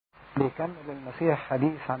بيكمل المسيح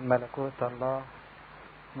حديث عن ملكوت الله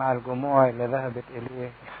مع الجموع اللي ذهبت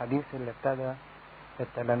إليه، الحديث اللي ابتدى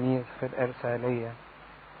التلاميذ في الإرسالية،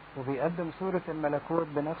 وبيقدم صورة الملكوت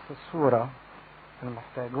بنفس الصورة.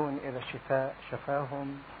 المحتاجون إلى الشفاء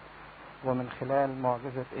شفاهم، ومن خلال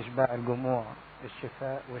معجزة إشباع الجموع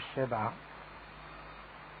الشفاء والشبع.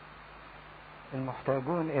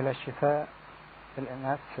 المحتاجون إلى الشفاء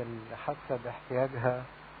النفس اللي حاسة باحتياجها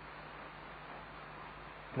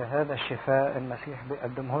لهذا الشفاء المسيح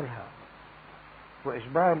بيقدمه لها،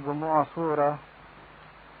 وإشباع الجموع صورة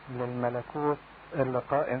للملكوت اللي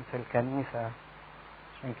قائم في الكنيسة.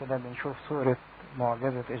 عشان كده بنشوف صورة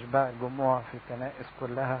معجزة إشباع الجموع في الكنائس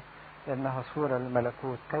كلها، إنها صورة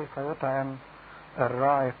للملكوت، كيف يطعم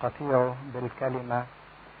الراعي قطيعه بالكلمة،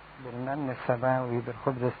 بالمن السماوي،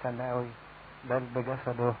 بالخبز السماوي، بل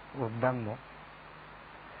بجسده وبدمه.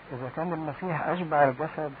 إذا كان المسيح أشبع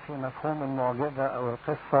الجسد في مفهوم المعجزة أو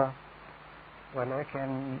القصة،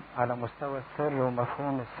 ولكن على مستوى السر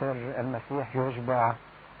ومفهوم السر المسيح يشبع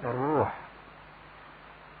الروح.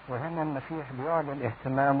 وهنا المسيح بيعلن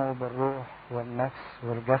اهتمامه بالروح والنفس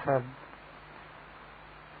والجسد،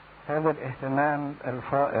 هذا الاهتمام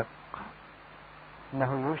الفائق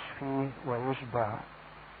انه يشفي ويشبع،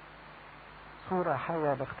 صورة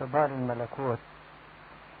حية لاختبار الملكوت.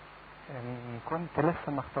 يعني كنت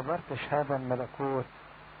لسه ما اختبرتش هذا الملكوت،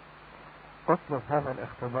 اطلب هذا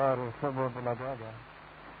الاختبار واطلبه بلجاجة،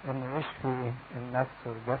 انه يشفي النفس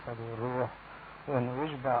والجسد والروح، وانه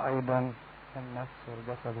يشبع ايضا النفس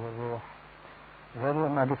والجسد والروح. زي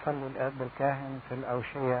ما بيصلي الاب الكاهن في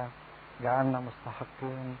الاوشية: جعلنا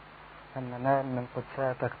مستحقين ان ننال من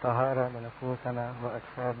قدساتك طهارة لنفوسنا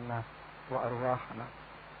واجسادنا وارواحنا.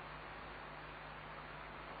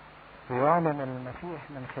 ويعلن المسيح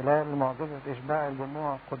من خلال معجزة اشباع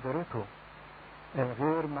الجموع قدرته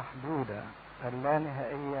الغير محدودة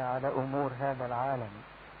اللانهائية على امور هذا العالم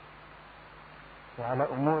وعلى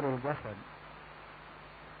امور الجسد.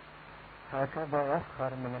 هكذا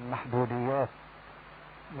يسخر من المحدوديات،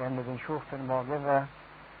 لأن بنشوف في المعجزة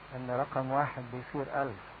أن رقم 1 بيصير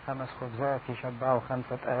 1000، 5 خبزات يشبعوا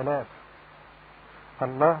 5000.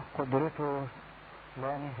 الله قدرته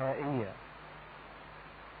لا نهائية،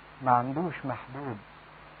 ما عندوش محدود،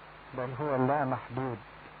 بل هو لا محدود.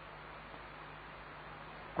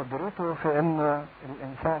 قدرته في أن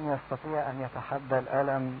الإنسان يستطيع أن يتحدى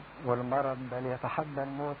الألم والمرض، بل يتحدى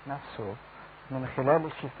الموت نفسه من خلال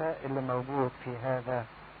الشفاء اللي موجود في هذا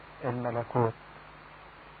الملكوت.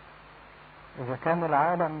 إذا كان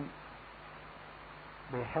العالم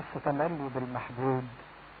بيحس تملي بالمحدود،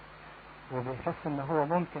 وبيحس إن هو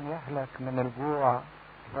ممكن يهلك من الجوع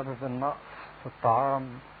بسبب النقص في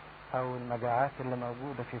الطعام أو المجاعات اللي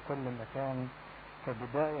موجودة في كل مكان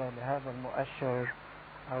كبداية لهذا المؤشر،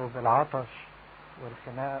 أو بالعطش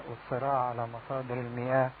والخناق والصراع على مصادر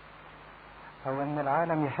المياه، أو إن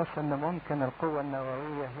العالم يحس إن ممكن القوة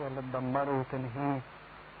النووية هي اللي تدمره وتنهيه،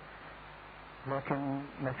 لكن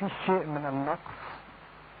مفيش شيء من النقص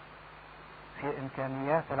في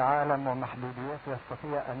إمكانيات العالم ومحدودياته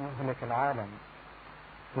يستطيع أن يهلك العالم.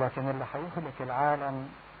 لكن اللي هيهلك العالم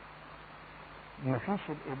مفيش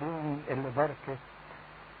الإيدين اللي بركت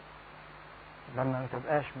لما ما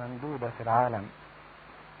تبقاش ممدودة في العالم.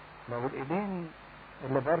 لو الإيدين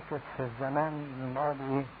اللي بركت في الزمان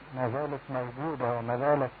الماضي ما زالت موجودة وما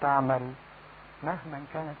زالت تعمل مهما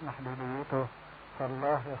كانت محدوديته،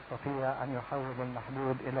 فالله يستطيع أن يحول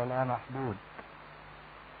المحدود إلى لا محدود.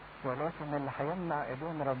 ولكن اللي هيمنع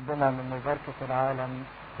إيدين ربنا من مباركة العالم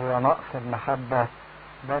هو نقص المحبة،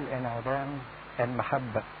 بل انعدام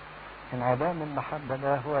المحبة. انعدام المحبة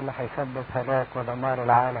ده هو اللي هيسبب هلاك ودمار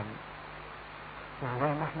العالم.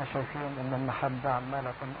 وزي ما احنا شايفين ان المحبة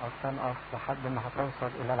عمالة تنقص لحد ما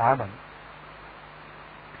هتوصل الى العدم.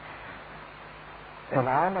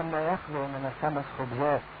 العالم لا يخلو من ال5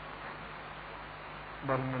 خبزات،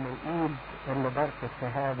 بل من الايد اللي بركت في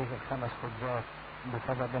هذه ال5 خبزات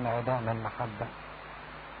بسبب انعدام المحبة.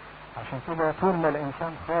 عشان كده طول ما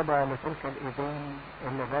الانسان خاضع لتلك الايدين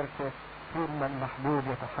اللي بركت، طول ما المحدود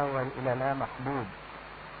يتحول الى لا محدود.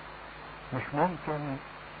 مش ممكن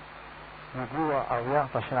يجوع او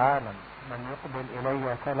يعطش العالم. من يقبل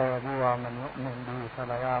الي فلا يجوع، من يؤمن بي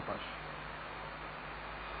فلا يعطش.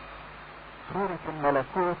 صورة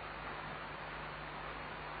الملكوت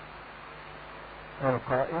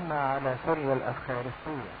القائمة على سر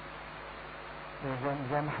الأفخارستية،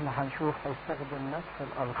 زي ما احنا هنشوف هيستخدم نفس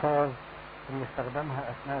الألفاظ اللي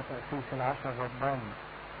استخدمها أثناء تأسيس ال10 ربان: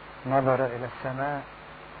 نظر إلى السماء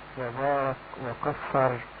وبارك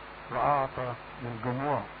وكفر وأعطى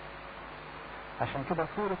للجموع. عشان كده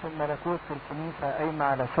صورة الملكوت في الكنيسة قايمة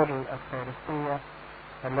على سر الأفخارستية،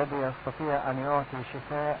 الذي يستطيع أن يعطي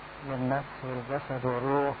شفاء للنفس والجسد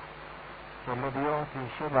والروح، والذي يعطي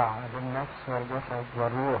شبع للنفس والجسد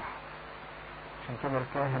والروح. عشان كده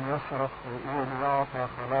الكاهن يصرخ ويقول يعطى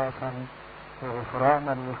خلاصا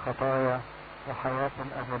وغفرانا للخطايا وحياة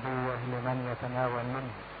أبدية لمن يتناول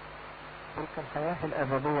منه. تلك الحياة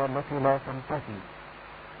الأبدية التي لا تنتهي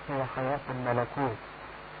هي حياة الملكوت،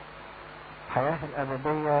 الحياة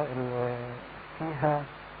الأبدية اللي فيها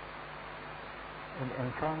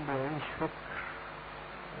الإنسان بيعيش فكر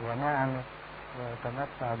ونعمة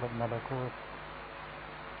ويتمتع بالملكوت،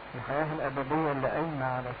 الحياة الأبدية اللي قايمة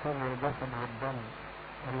على سر الجسد والدم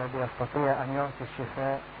الذي يستطيع أن يعطي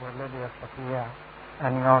الشفاء والذي يستطيع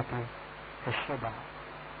أن يعطي الشبع.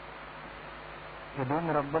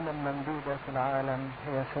 ايدين ربنا الممدودة في العالم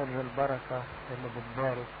هي سر البركة اللي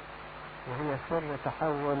بتبارك، وهي سر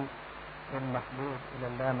تحول المحدود إلى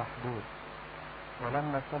اللامحدود.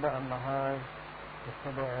 ولما ابتدأ النهار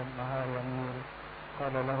يميل،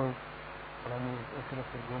 قال له التلاميذ اصرف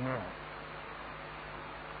الجموع.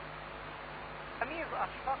 التلاميذ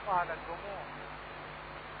أشفقوا على الجموع،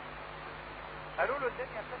 قالوا له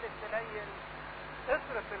الدنيا ابتدت تليل،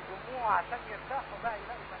 اصرف الجموع عشان يرتاحوا بقى،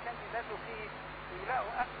 يلاقوا مكان يباتوا فيه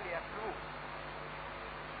ويلاقوا أكل ياكلوه.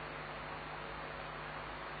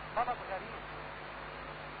 طلب غريب،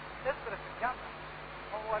 اصرف الجمع.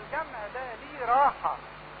 هو الجمع ده ليه راحة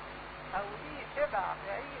أو ليه شبع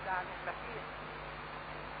بعيد عن المسيح؟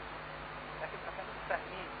 لكن ما كانوش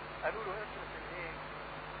فاهمين، قالوا له اصرف الايه؟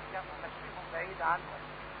 الجمع، مشيهم بعيد عنهم.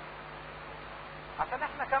 عشان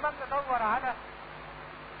احنا كمان ندور على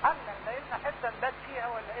حالنا، لقينا حتة نبات فيها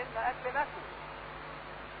ولا لقينا أكل ناكل.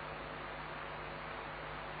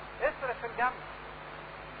 اصرف الجمع.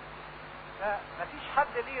 مفيش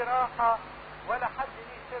حد ليه راحة ولا حد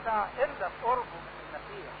ليه شبع إلا في قربه من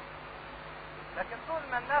المسيح. لكن طول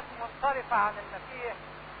ما الناس منصرفة عن المسيح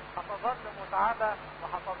هتظل متعبة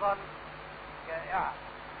وهتظل جائعة.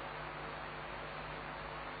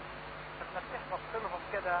 المسيح بص لهم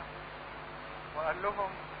كده وقال لهم،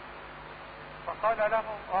 فقال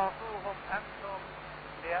لهم اعطوهم انتم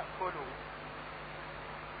ليأكلوا.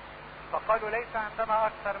 فقالوا ليس عندنا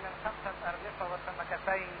اكثر من 5 أرغفة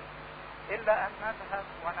وسمكتين الا ان نذهب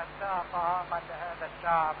ونبتاع طعاما لهذا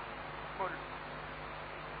الشعب كله.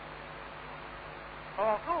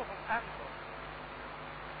 اعطوهم انتم.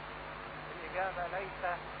 الاجابة ليس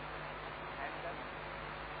عندنا.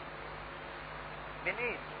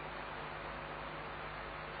 منين؟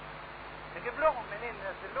 نجيب لهم منين؟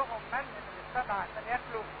 ننزل لهم من السماء عشان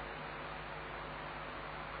ياكلوا؟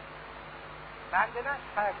 ما عندناش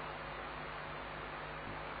حاجة،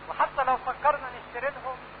 وحتى لو فكرنا نشتري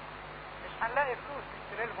لهم مش هنلاقي فلوس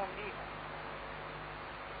نشتري لهم ليها.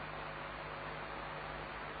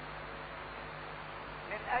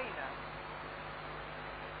 من أين؟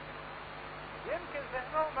 يمكن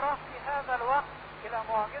ذهنهم راح في هذا الوقت إلى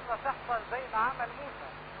معجزة تحصل زي ما عمل موسى،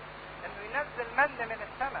 إنه ينزل من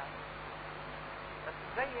السماء. بس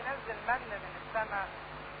ازاي ينزل من السماء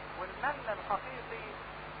والمن الحقيقي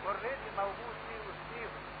اوريدي موجود فيه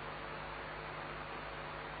وسطيهم؟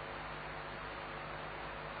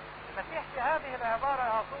 المسيح في هذه العبارة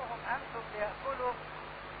اعطوهم انتم ليأكلوا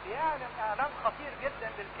بيعلن اعلان خطير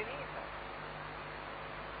جدا للكنيسة.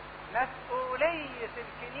 مسؤولية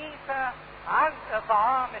الكنيسة عن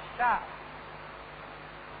اطعام الشعب.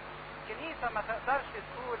 الكنيسة ما تقدرش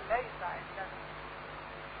تقول ليس عندنا،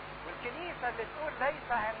 والكنيسة اللي تقول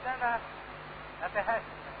ليس عندنا ما فيهاش.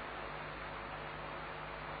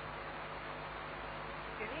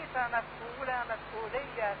 الكنيسة مسؤولة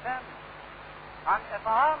مسؤولية تامة عن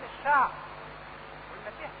إطعام الشعب،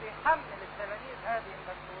 والمسيح بيحمل التلاميذ هذه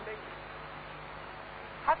المسؤولية.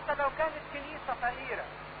 حتى لو كانت كنيسة فقيرة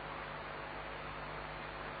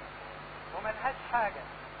وملهاش حاجة،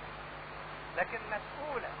 لكن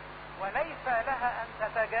مسؤولة وليس لها أن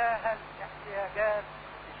تتجاهل احتياجات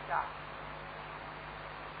الشعب.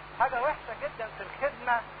 حاجة وحشة جدا في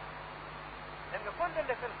الخدمة ان كل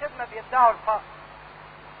اللي في الخدمة بيدعوا الفقر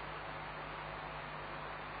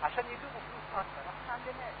عشان يجيبوا فلوس اكتر. احنا ما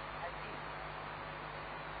عندناش عايزين،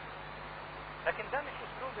 لكن ده مش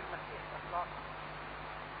اسلوب المسيح اطلاقا.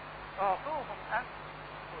 اعطوهم انتم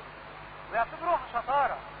ويعتبروها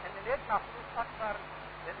شطارة ان اللي يجمع فلوس اكتر،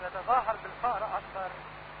 انه يتظاهر بالفقر اكتر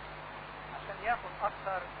عشان ياخد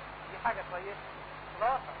اكتر، دي حاجة كويسة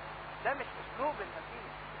اطلاقا. ده مش اسلوب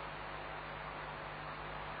المسيح.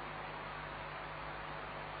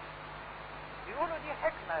 بيقولوا دي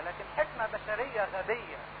حكمة، لكن حكمة بشرية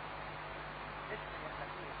غبية مش من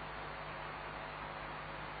المسيح.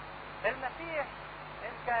 المسيح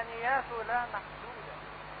امكانياته لا محدودة،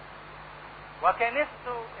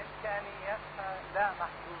 وكنيسته إمكانياتها لا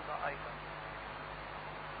محدودة أيضا.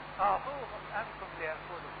 أعطوهم أنتم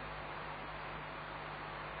ليأكلوا.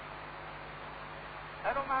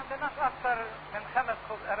 قالوا ما عندناش أكثر من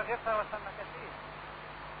 5 أرغفة وسمكتين،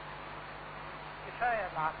 كفاية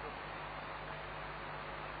اللي عندهم،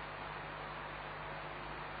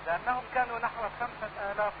 لأنهم كانوا نحو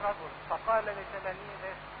 5000 رجل. فقال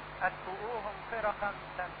لتلاميذه أتبعوهم فرقا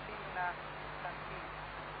 50 50.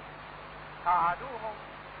 قعدوهم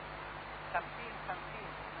 50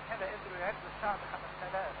 50. من هنا قدروا يعدوا الشعب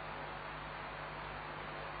 5000.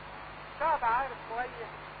 الشعب عارف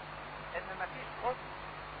كويس ان مفيش خبز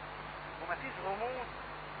ومفيش غموض،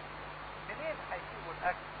 منين هيجيبوا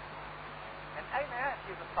الاكل؟ من اين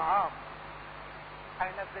ياتي بالطعام؟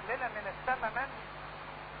 هينزل لنا من السماء من؟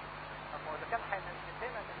 طب هو اذا كان هينزل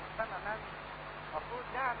لنا من السماء من، المفروض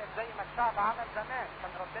نعمل زي ما الشعب عمل زمان،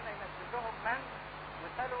 كان ربنا ينزل لهم من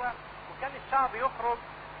وسلوى، وكان الشعب يخرج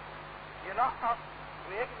يلقط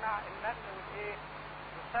ويجمع المن والايه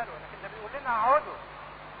والسلوى. لكن ده بيقول لنا اقعدوا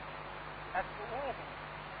اسقوهم.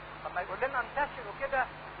 طب ما يقول لنا انتشروا كده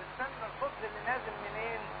بالسن الخبز اللي نازل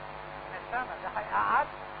منين؟ من السماء. ده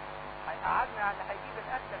هيقعدنا يعني هيجيب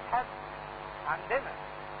الاكل لحد عندنا.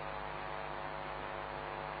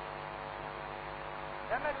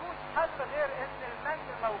 ده ملهوش حل غير ان المن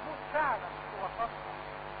موجود فعلا في وسطنا،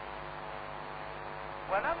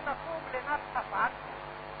 ولم نقوم لنبحث عنه،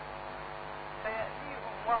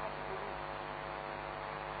 سيأتيهم وهم جلوس.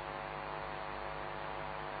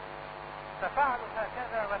 ففعلوا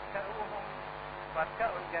هكذا واتكأوهم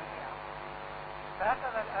واتكأوا الجميع.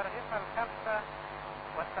 فأخذ الأرغفة 5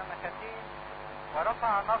 والسمكتين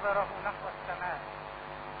ورفع نظره نحو السماء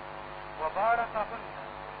وباركهن،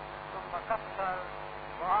 ثم كسر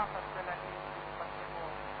وأعطى التلاميذ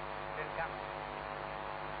يقسمون للجمع.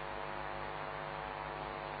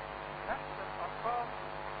 نفس الألفاظ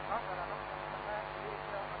نظر نحو السماء ليس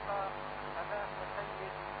وقال أباه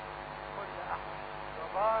سيد كل أحد،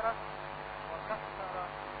 وبارك وكسر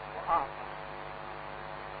وأعطى.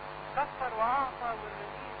 كسر وأعطى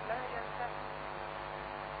والرغيف لا ينتهي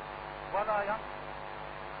ولا ينقص.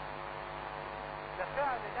 ده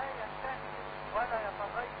فعل لا ينتهي ولا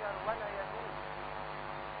يتغير ولا يدوم،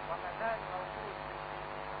 وما زال موجود.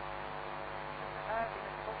 هذه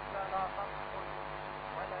الخبزة لا تنقص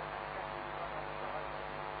ولا تنتهي ولا تتغير.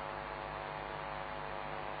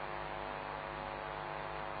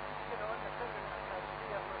 كده قلنا سر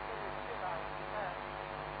الأساسية هو سر الشبع والكفاء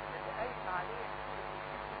اللي قايم عليه سورة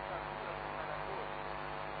الكنيسة سورة الملكوت.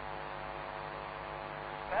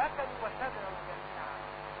 فأكلوا وشبعوا جميعا.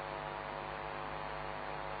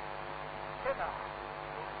 شبع،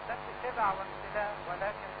 بس شبع وامتلاء،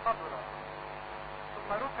 ولكن قدر.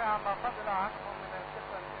 ثم رفع ما فضل عنهم من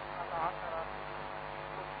الكسر 12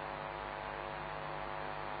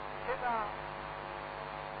 شبع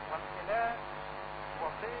وامتلاء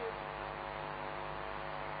وفيض.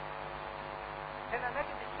 هنا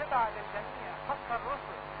نجد الشبع للجميع، حتى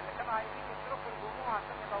الرسل اللي كانوا عايزين يتركوا الجموع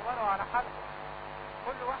عشان يدوروا على حالهم،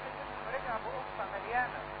 كل واحد منهم رجع بقصة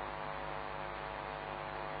مليانة.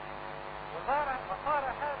 وصار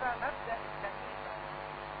هذا مبدأ الكنيسة،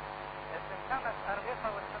 ان 5 أرغفة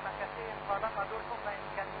والسمكتين طالما دول هم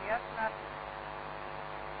امكانياتنا،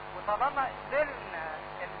 وطالما قدرنا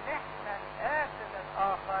ان احنا نقاتل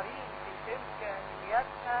الاخرين في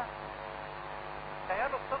امكانياتنا.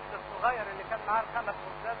 تخيلوا الطفل الصغير اللي كان معاه 5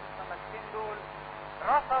 خبزات والسمكتين دول،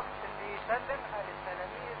 رفض اللي يسلمها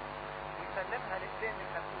للتلاميذ ويسلمها للدين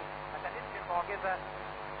المسيح. ما كانتش المعجزة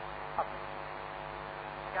حصلت.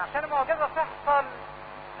 يعني عشان المعجزة تحصل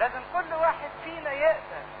لازم كل واحد فينا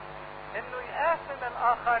يقدر انه يقاسم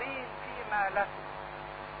الاخرين فيما له.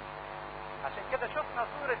 عشان كده شفنا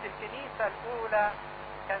صورة الكنيسة الاولى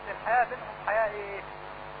كانت الحياة بينهم حياة ايه؟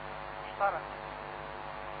 مشتركة.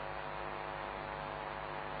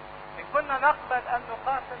 إن كنا نقبل ان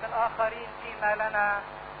نقاسم الاخرين فيما لنا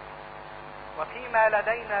وفيما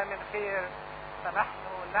لدينا من خير، فنحن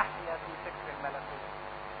نحيا في فكر الملكوت.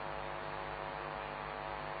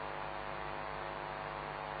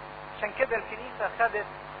 عشان كده الكنيسة خدت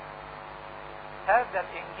هذا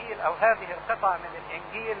الانجيل او هذه القطعة من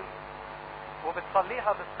الانجيل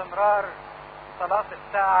وبتصليها باستمرار صلاة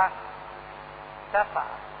الساعة 9.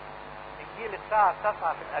 انجيل الساعة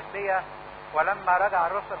 9 في الاجبية. ولما رجع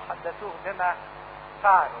الرسل حدثوه بما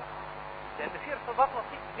فعلوا، لان في ارتباط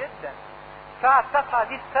لطيف جدا. الساعة 9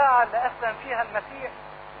 دي الساعة اللي اسلم فيها المسيح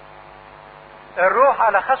الروح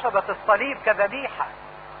على خشبة الصليب كذبيحة،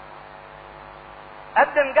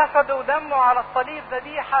 قدم جسده ودمه على الصليب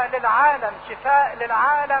ذبيحة للعالم، شفاء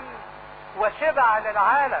للعالم وشبع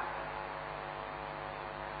للعالم.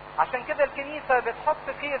 عشان كده الكنيسة بتحط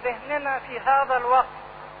في ذهننا في هذا الوقت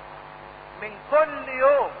من كل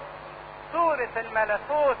يوم صورة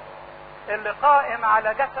الملكوت اللي قائم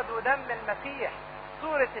على جسد ودم المسيح،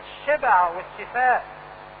 صورة الشبع والشفاء.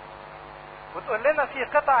 وتقول لنا في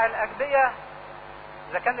قطع الأجبية،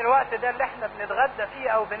 إذا كان الوقت ده اللي احنا بنتغدى فيه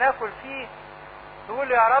أو بناكل فيه،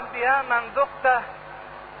 تقول يا رب يا من ذقت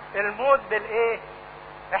الموت بالإيه؟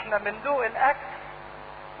 احنا بندوق الأكل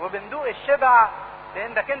وبندوق الشبع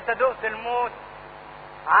لأنك أنت دقت الموت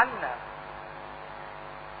عنا.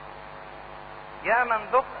 يا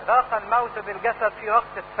من ذاق الموت بالجسد في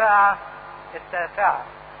وقت الساعة التاسعة.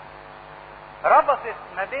 ربطت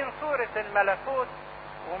ما بين صورة الملكوت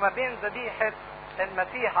وما بين ذبيحة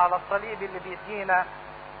المسيح على الصليب اللي بيدينا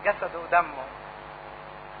جسده ودمه.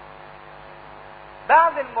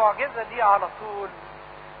 بعد المعجزة دي على طول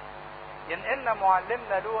ينقلنا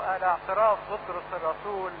معلمنا لوقا لاعتراف بطرس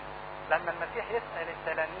الرسول لما المسيح يسأل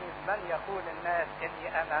التلاميذ من يقول الناس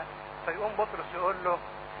إني أنا، فيقوم بطرس يقول له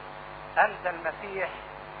أنت المسيح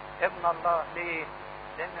ابن الله. ليه؟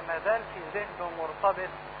 لأن ما زال في ذهنه مرتبط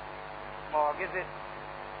معجزة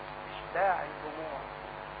إشباع الجموع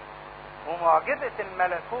ومعجزة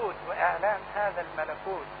الملكوت وإعلان هذا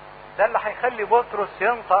الملكوت. ده اللي هيخلي بطرس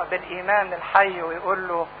ينطق بالإيمان الحي ويقول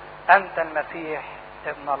له أنت المسيح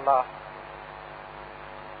ابن الله.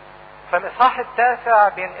 فالإصحاح التاسع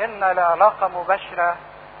بينقلنا لعلاقة مباشرة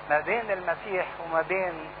ما بين المسيح وما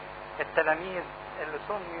بين التلاميذ اللي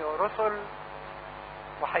سميوا رسل،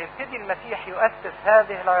 وهيبتدي المسيح يؤسس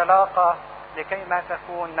هذه العلاقة لكي ما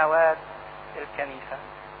تكون نواة الكنيسة.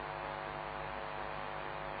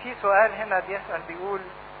 في سؤال هنا بيسأل بيقول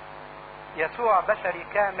يسوع بشري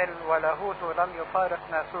كامل ولاهوته لم يفارق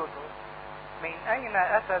ناسوته، من أين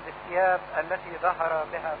أتى بالثياب التي ظهر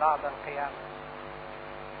بها بعد القيامة؟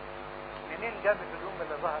 منين جاب الهدوم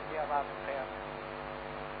اللي ظهر بها بعد القيامة؟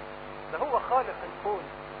 ده هو خالق الكون،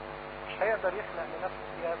 مش هيقدر يخلق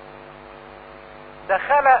لنفسه ثياب. ده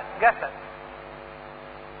خلق جسد،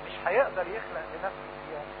 مش هيقدر يخلق لنفسه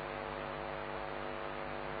ثياب.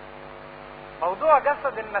 موضوع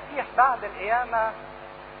جسد المسيح بعد القيامة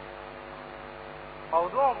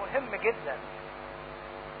موضوع مهم جدا،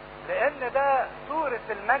 لأن ده صورة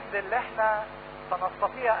المجد اللي احنا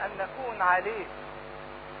سنستطيع أن نكون عليه.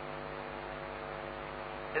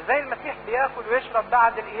 ازاي المسيح بياكل ويشرب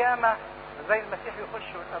بعد القيامة؟ ازاي المسيح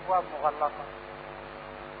يخش والأبواب مغلقة؟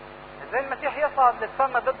 ازاي المسيح يصعد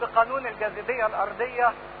للسماء ضد قانون الجاذبية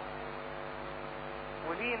الأرضية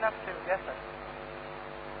وليه نفس الجسد؟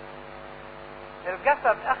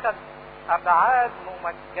 الجسد أخذ أبعاد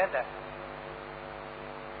ممجدة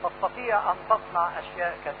تستطيع أن تصنع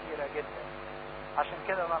أشياء كثيرة جدا. عشان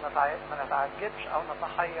كده ما نتعجبش أو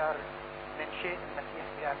نتحير من شيء المسيح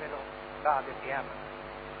بيعمله بعد القيامة.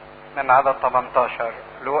 من عدد 18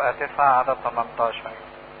 لوقا 9 عدد 18.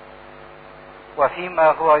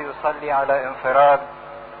 وفيما هو يصلي على انفراد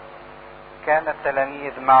كان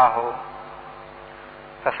التلاميذ معه،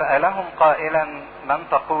 فسألهم قائلا من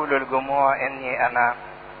تقول الجموع إني أنا؟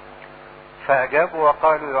 فأجابوا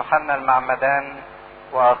وقالوا يوحنا المعمدان،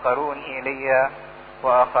 وآخرون إيليا،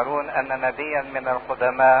 وآخرون أن نبيا من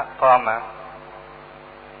القدماء قام.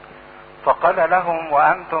 فقال لهم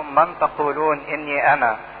وأنتم من تقولون إني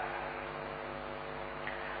أنا؟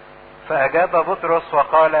 فأجاب بطرس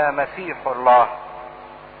وقال مسيح الله.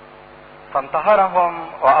 فانتهرهم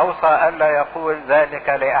وأوصى ألا يقول ذلك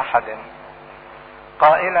لأحد،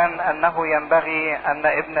 قائلا أنه ينبغي أن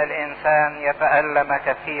ابن الإنسان يتألم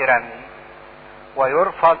كثيرا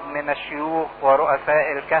ويرفض من الشيوخ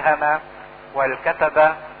ورؤساء الكهنة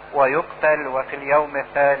والكتبة ويقتل وفي اليوم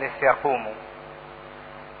الثالث يقوم.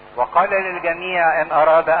 وقال للجميع إن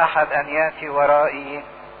أراد أحد أن يأتي ورائي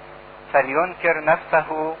فلينكر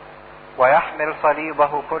نفسه ويحمل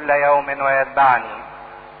صليبه كل يوم ويتبعني.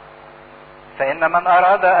 فإن من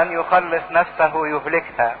أراد أن يخلص نفسه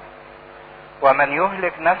يهلكها، ومن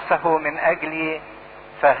يهلك نفسه من أجلي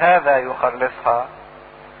فهذا يخلصها.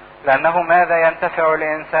 لأنه ماذا ينتفع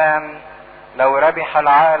الإنسان لو ربح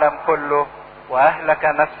العالم كله وأهلك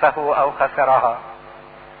نفسه أو خسرها؟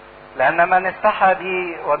 لأن من استحى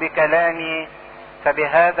بي وبكلامي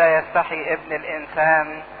فبهذا يستحي ابن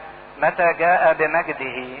الإنسان متى جاء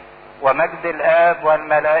بمجده ومجد الآب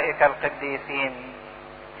والملائكة القديسين.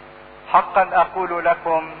 حقا أقول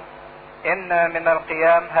لكم إن من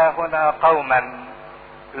القيام ها هنا قوما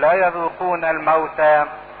لا يذوقون الموت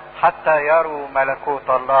حتى يروا ملكوت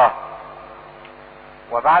الله.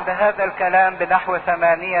 وبعد هذا الكلام بنحو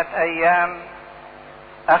 8 أيام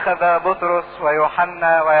أخذ بطرس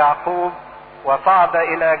ويوحنا ويعقوب وصعد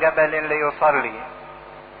إلى جبل ليصلي.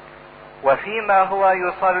 وفيما هو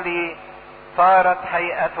يصلي صارت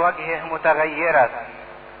هيئة وجهه متغيرة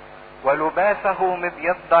ولباسه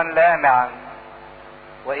مبيضا لامعا،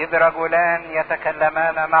 وإذ رجلان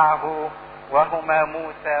يتكلمان معه وهما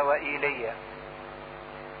موسى وإيليا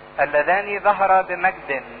اللذان ظهرا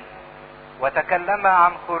بمجد وتكلما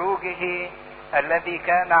عن خروجه الذي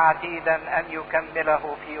كان عتيدا أن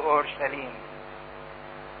يكمله في أورشليم.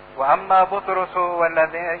 وأما بطرس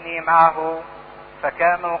والذين معه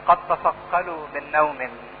فكانوا قد تثقلوا من نوم،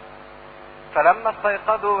 فلما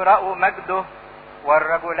استيقظوا رأوا مجده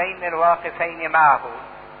والرجلين الواقفين معه،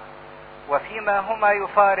 وفيما هما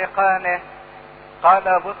يفارقانه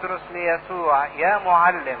قال بطرس ليسوع: يا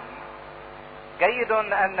معلم، جيد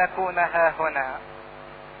أن نكون ها هنا،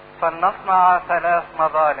 فلنصنع 3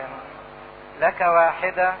 مظالم، لك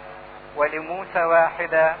واحدة ولموسى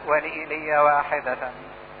واحدة ولإيليا واحدة.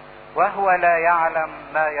 وهو لا يعلم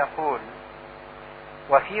ما يقول.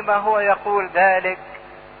 وفيما هو يقول ذلك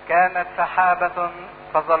كانت سحابة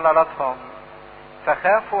فظللتهم،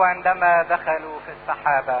 فخافوا عندما دخلوا في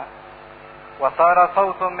السحابة. وصار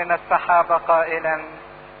صوت من السحابة قائلا: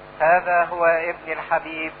 هذا هو ابن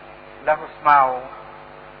الحبيب، له اسمعوا.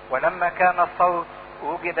 ولما كان الصوت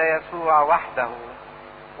وجد يسوع وحده،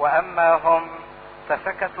 وأما هم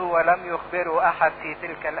فسكتوا ولم يخبروا أحد في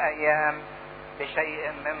تلك الأيام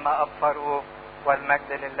بشيء مما أبصروا،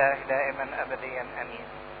 والمجد لله دائما أبديا أمين.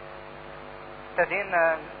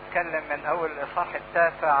 ابتدينا نتكلم من أول الإصحاح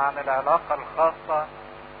 9 عن العلاقة الخاصة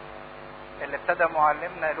اللي ابتدى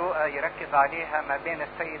معلمنا لوقا يركز عليها ما بين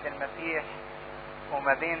السيد المسيح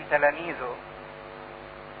وما بين تلاميذه.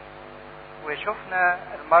 وشفنا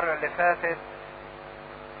المرة اللي فاتت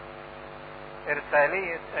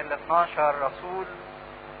إرسالية 12 رسول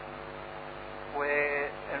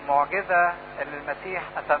والمعجزة اللي المسيح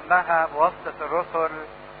أتمها بواسطة الرسل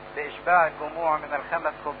بإشباع الجموع من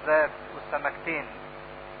 5 خبزات والسمكتين.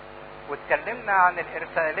 واتكلمنا عن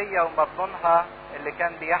الإرسالية ومضمونها اللي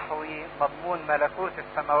كان بيحوي مضمون ملكوت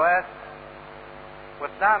السماوات،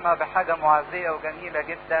 واتنعنا بحاجة معزية وجميلة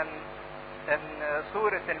جدا ان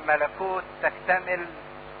صورة الملكوت تكتمل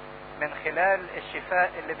من خلال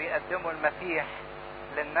الشفاء اللي بيقدمه المسيح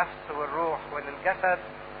للنفس والروح وللجسد،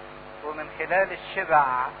 ومن خلال الشبع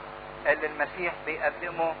اللي المسيح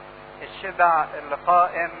بيقدمه، الشبع اللي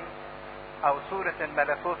قائم او صورة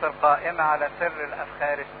الملكوت القائمة على سر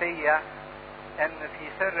الافخارستية، ان في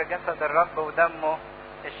سر جسد الرب ودمه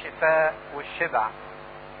الشفاء والشبع.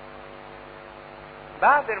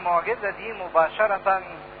 بعد المعجزة دي مباشرة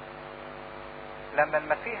لما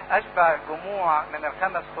المسيح اشبع الجموع من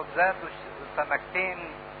 5 خبزات والسمكتين،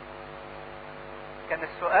 كان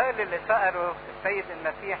السؤال اللي سأله السيد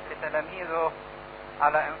المسيح لتلاميذه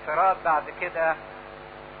على انفراد بعد كده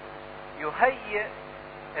يهيئ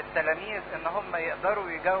التلاميذ ان هم يقدروا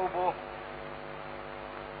يجاوبوا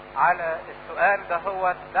على السؤال ده.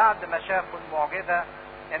 هو بعد ما شافوا المعجزة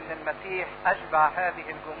ان المسيح اشبع هذه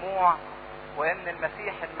الجموع، وان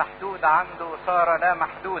المسيح المحدود عنده صار لا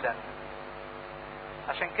محدودا.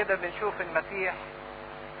 عشان كده بنشوف المسيح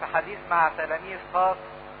في حديث مع تلاميذ خاص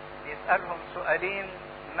بيسألهم سؤالين: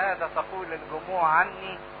 ماذا تقول الجموع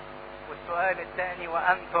عني؟ والسؤال الثاني: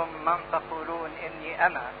 وأنتم من تقولون إني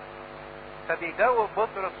أنا؟ فبيجاوب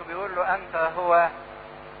بطرس وبيقول له: أنت هو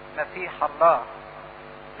مسيح الله.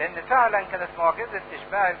 لأن فعلا كانت معجزة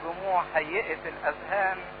إشباع الجموع هيئت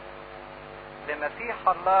الأذهان لمسيح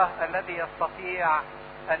الله الذي يستطيع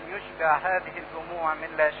أن يشبع هذه الجموع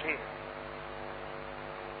من لا شيء.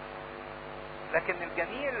 لكن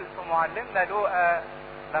الجميل في معلمنا لوقا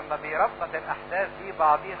لما بيربط الأحداث دي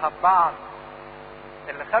بعضيها ببعض،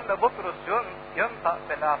 اللي خلى بطرس ينطق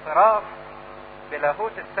بالاعتراف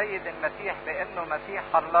بلاهوت السيد المسيح بأنه مسيح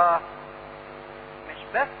الله، مش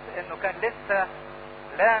بس أنه كان لسه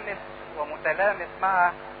لامس ومتلامس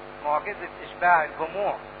مع معجزة إشباع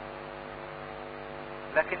الجموع،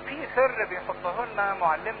 لكن في سر بيحطه لنا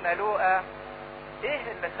معلمنا لوقا. ايه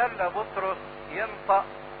اللي خلى بطرس ينطق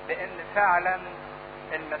بان فعلا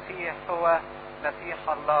المسيح هو مسيح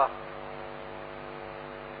الله؟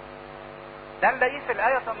 ده نلاقيه في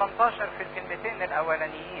الآية 18 في الكلمتين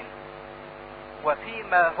الأولانيين: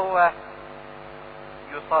 وفيما هو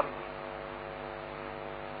يصلي.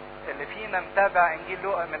 اللي فينا متابع إنجيل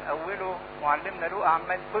لوقا من أوله، معلمنا لوقا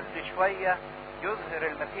عمال كل شوية يظهر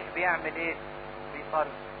المسيح بيعمل إيه؟ بيصلي.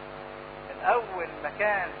 من أول ما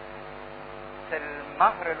كان في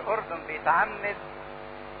النهر الأردن بيتعمد،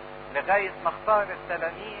 لغاية ما اختار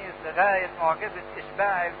التلاميذ، لغاية معجزة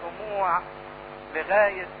إشباع الجموع،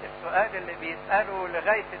 لغاية السؤال اللي بيسأله،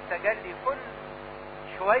 لغاية التجلي، كل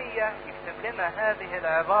شوية يكتب لنا هذه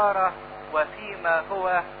العبارة: وفيما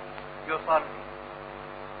هو يصلي.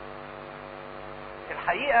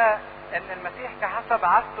 الحقيقة ان المسيح كحسب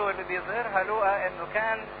عادته اللي بيظهرها لوقا انه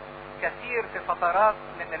كان كثير في فترات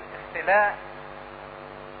من الاختلاء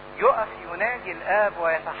يقف يناجي الاب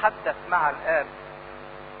ويتحدث مع الاب.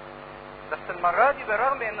 بس المرة دي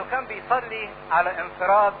بالرغم انه كان بيصلي على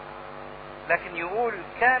انفراد، لكن يقول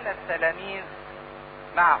كان التلاميذ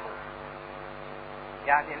معه.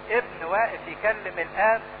 يعني الابن واقف يكلم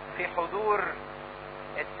الاب في حضور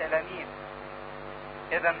التلاميذ.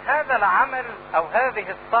 اذا هذا العمل او هذه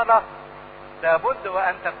الصلاة لابد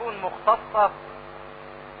وان تكون مختصة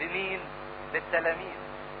بمين؟ بالتلاميذ.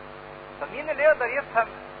 طب مين اللي يقدر يفهم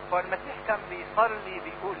هو المسيح كان بيصلي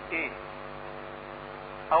بيقول ايه؟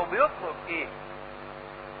 او بيطلب ايه؟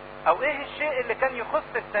 او ايه الشيء اللي كان يخص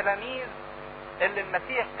التلاميذ اللي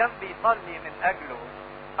المسيح كان بيصلي من اجله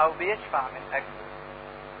او بيشفع من اجله؟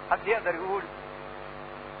 حد يقدر يقول؟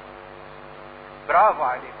 برافو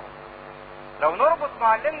عليكم. لو نربط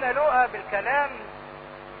معلمنا لوقا بالكلام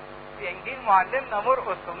في انجيل معلمنا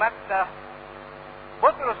مرقس ومتى،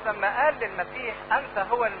 بطرس لما قال للمسيح انت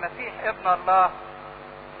هو المسيح ابن الله،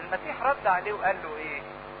 المسيح رد عليه وقال له ايه؟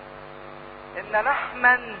 ان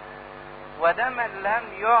لحما ودما لم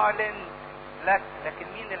يعلن لك، لكن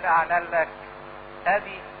مين اللي اعلن لك؟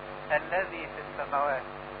 ابي الذي في السماوات.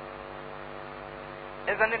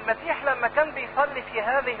 اذا المسيح لما كان بيصلي في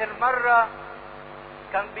هذه المرة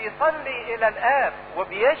كان بيصلي الى الاب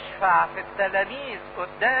وبيشفع في التلاميذ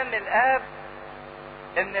قدام الاب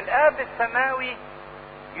ان الاب السماوي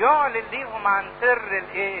يعلن ليهم عن سر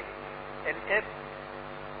الايه؟ الابن.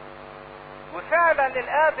 وفعلا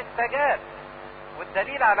الاب استجاب،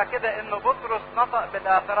 والدليل على كده ان بطرس نطق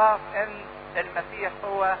بالاعتراف ان المسيح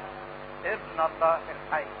هو ابن الله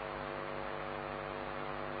الحي.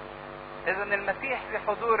 اذا المسيح في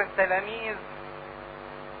حضور التلاميذ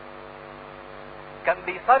كان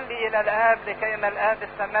بيصلي الى الاب لكيما الاب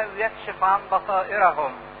السماوي يكشف عن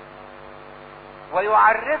بصائرهم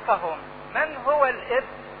ويعرفهم من هو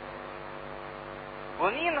الابن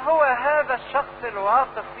ومين هو هذا الشخص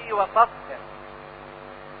الواقف في وسطهم.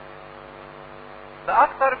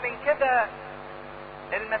 بأكثر من كده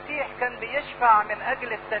المسيح كان بيشفع من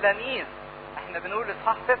اجل التلاميذ. احنا بنقول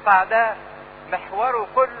اصحاح 9 ده محوره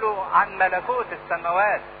كله عن ملكوت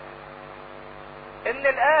السماوات، ان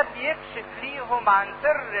الاب يكشف ليهم عن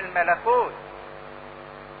سر الملكوت،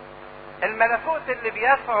 الملكوت اللي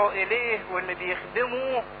بيسعوا اليه واللي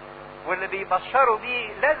بيخدموه واللي بيبشروا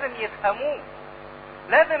بيه لازم يفهموه.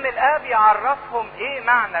 لازم الاب يعرفهم ايه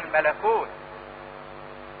معنى الملكوت.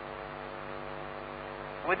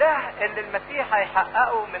 وده اللي المسيح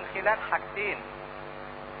هيحققه من خلال حاجتين: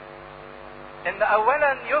 ان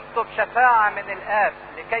اولا يطلب شفاعة من الاب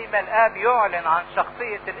لكيما الاب يعلن عن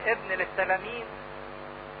شخصية الابن للتلاميذ،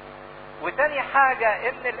 وتاني حاجة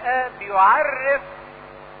ان الاب يعرف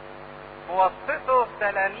بواسطته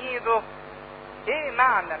تلاميذه ايه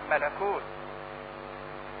معنى الملكوت.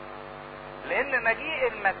 لان مجيء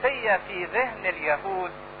المسيح في ذهن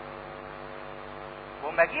اليهود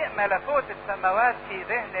ومجيء ملكوت السماوات في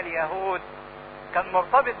ذهن اليهود كان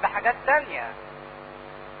مرتبط بحاجات تانية،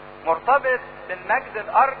 مرتبط بالمجد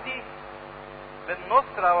الارضي،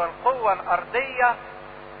 بالنصرة والقوة الارضية،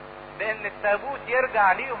 بان التابوت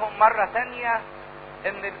يرجع ليهم مرة تانية،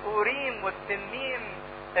 ان الاوريم والتميم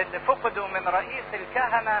اللي فقدوا من رئيس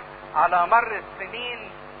الكهنة على مر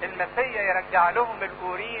السنين المسيح يرجع لهم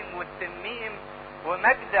الاوريم والتميم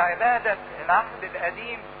ومجد عبادة العهد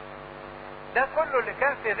القديم. ده كله اللي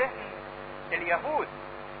كان في ذهن اليهود.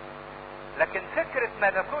 لكن فكرة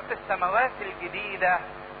ملكوت السماوات الجديدة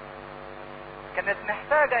كانت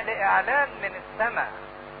محتاجة لإعلان من السماء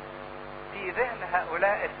في ذهن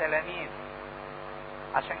هؤلاء التلاميذ.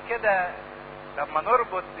 عشان كده لما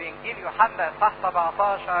نربط بإنجيل يوحنا اصحاح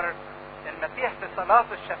 17 المسيح في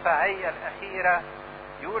صلاته الشفاعية الأخيرة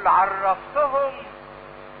يقول عرفتهم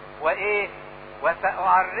وإيه؟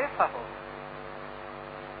 وسأعرفهم.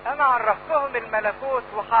 أنا عرفتهم الملكوت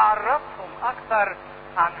وهعرفهم أكثر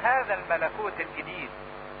عن هذا الملكوت الجديد.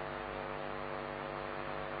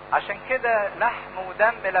 عشان كده لحم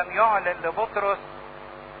ودم لم يعلن لبطرس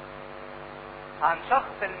عن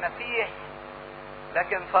شخص المسيح،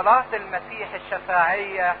 لكن صلاة المسيح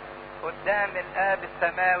الشفاعية قدام الآب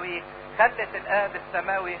السماوي خلت الآب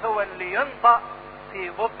السماوي هو اللي ينطق في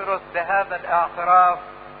بطرس بهذا الاعتراف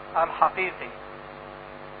الحقيقي.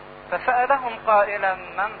 فسألهم قائلا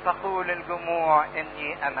من تقول الجموع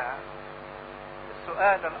إني أنا؟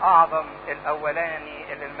 السؤال الأعظم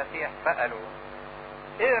الأولاني اللي المسيح سأله: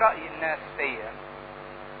 إيه رأي الناس فيا؟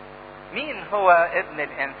 مين هو ابن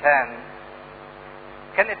الإنسان؟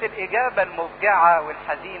 كانت الإجابة المفجعة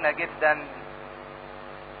والحزينة جدا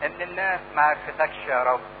إن الناس ما عرفتكش يا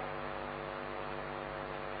رب.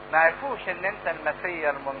 ما عرفوش ان انت المسيح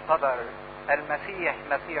المنتظر، المسيح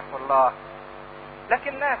مسيح الله.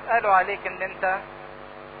 لكن ناس قالوا عليك ان انت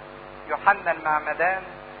يوحنا المعمدان،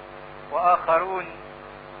 واخرون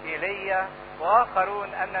ايليا،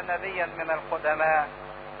 واخرون ان نبيا من القدماء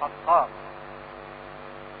قد قام.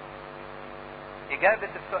 اجابة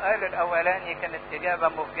السؤال الاولاني كانت اجابة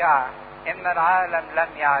مفجعة، ان العالم لم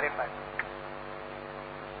يعرفك.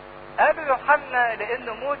 قالوا يوحنا لان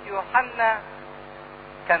موت يوحنا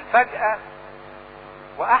كان فجأة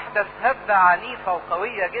واحدث هبة عنيفة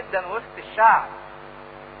وقوية جدا وسط الشعب،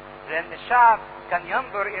 لان الشعب كان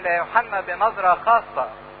ينظر الى يوحنا بنظرة خاصة،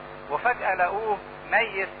 وفجأة لقوه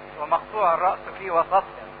ميت ومقطوع الرأس في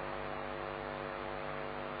وسطهم.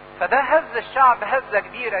 فده هز الشعب هزة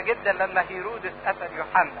كبيرة جدا لما هيرودس قتل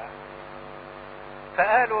يوحنا.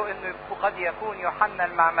 فقالوا انه قد يكون يوحنا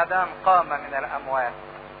المعمدان قام من الاموات.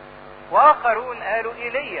 واخرون قالوا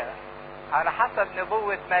ايليا، على حسب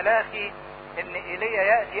نبوة ملاخي ان ايليا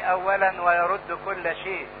يأتي اولا ويرد كل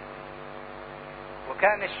شيء،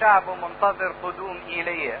 وكان الشعب منتظر قدوم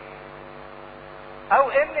ايليا. او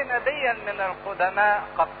ان نبيا من القدماء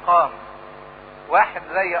قد قام، واحد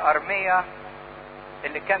زي ارميا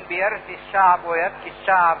اللي كان بيرثي الشعب ويبكي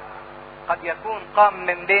الشعب، قد يكون قام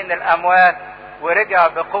من بين الاموات ورجع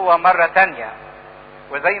بقوة مرة تانية.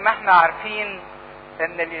 وزي ما احنا عارفين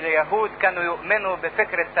ان اليهود كانوا يؤمنوا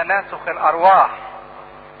بفكرة تناسخ الارواح،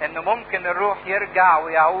 ان ممكن الروح يرجع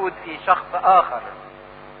ويعود في شخص اخر.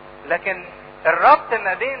 لكن الربط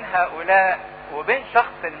ما بين هؤلاء وبين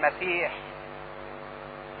شخص المسيح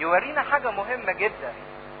يورينا حاجة مهمة جدا.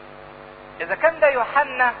 اذا كان ده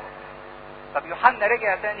يوحنا، طب يوحنا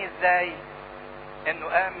رجع تاني ازاي؟ انه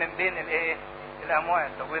قام من بين الاموات.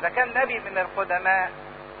 طب واذا كان نبي من القدماء،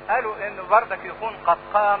 قالوا انه برضك يكون قد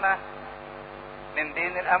قام من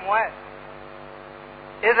بين الاموات.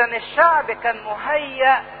 اذا الشعب كان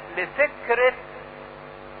مهيأ لفكرة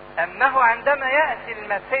انه عندما يأتي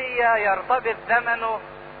المسيح يرتبط زمنه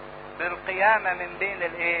بالقيامة من بين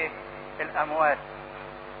الاموات.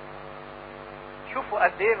 شوفوا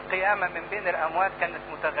قد ايه القيامة من بين الاموات كانت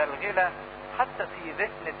متغلغلة حتى في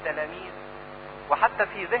ذهن التلاميذ وحتى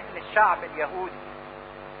في ذهن الشعب اليهودي،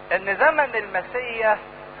 ان زمن المسيح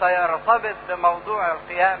سيرتبط بموضوع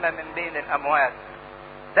القيامة من بين الاموات.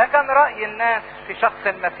 ده كان رأي الناس في شخص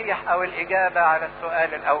المسيح او الاجابة على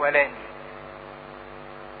السؤال الاولاني.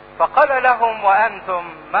 فقال لهم: وانتم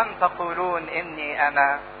من تقولون اني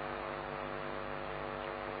انا؟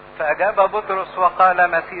 فاجاب بطرس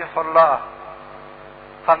وقال: مسيح الله.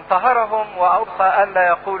 فانتهرهم واوصى الا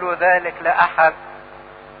يقولوا ذلك لاحد،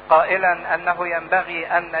 قائلا انه ينبغي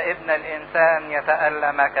ان ابن الانسان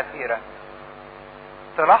يتألم كثيرا.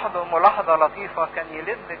 تلاحظوا ملاحظة لطيفة، كان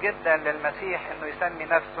يلذ جدا للمسيح انه يسمي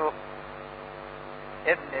نفسه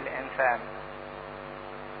ابن الانسان.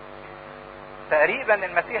 تقريبا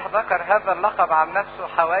المسيح ذكر هذا اللقب عن نفسه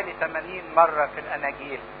حوالي 80 مرة في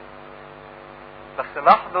الاناجيل، بس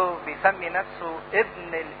لاحظوا بيسمي نفسه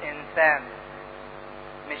ابن الانسان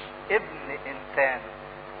مش ابن انسان.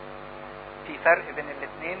 في فرق بين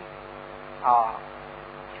الاثنين؟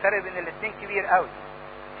 في فرق بين الاثنين كبير قوي.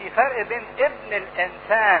 في فرق بين ابن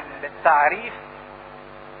الانسان بالتعريف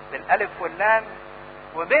بالالف واللام،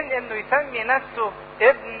 وبين انه يسمي نفسه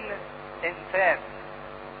ابن انسان.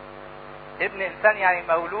 ابن انسان يعني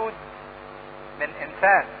مولود من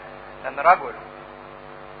انسان، من رجل،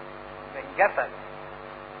 من جسد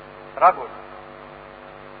رجل.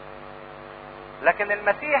 لكن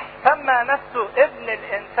المسيح سمى نفسه ابن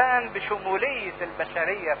الانسان بشمولية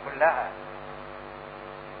البشرية كلها.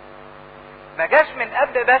 ما جاش من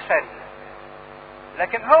اب بشري،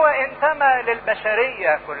 لكن هو انتمى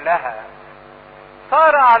للبشرية كلها.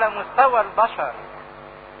 صار على مستوى البشر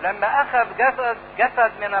لما اخذ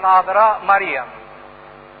جسد من العذراء مريم،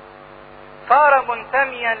 صار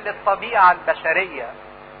منتميا للطبيعة البشرية،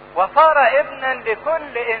 وصار ابنا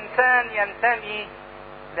لكل انسان ينتمي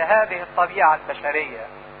لهذه الطبيعة البشرية.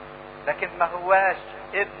 لكن ما هواش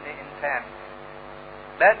ابن انسان،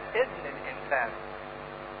 بل ابن الانسان.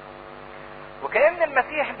 وكأن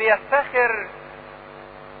المسيح بيفتخر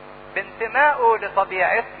بانتمائه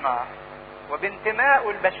لطبيعتنا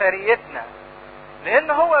وبانتمائه لبشريتنا،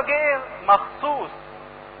 لان هو جه مخصوص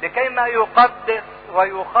لكي ما يقدس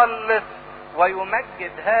ويخلص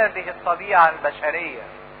ويمجد هذه الطبيعة البشرية.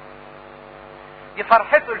 دي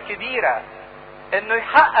فرحته الكبيرة، انه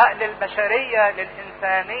يحقق للبشرية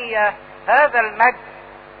للإنسانية هذا المجد.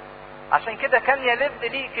 عشان كده كان يلذ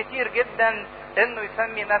ليه كتير جدا انه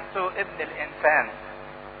يسمي نفسه ابن الانسان.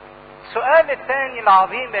 السؤال الثاني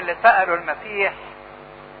العظيم اللي سأله المسيح: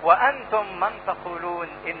 وانتم من تقولون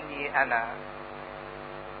اني انا؟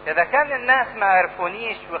 اذا كان الناس ما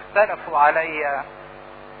عرفونيش واختلفوا عليا،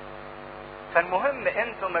 فالمهم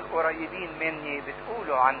انتم القريبين مني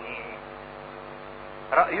بتقولوا عني ايه؟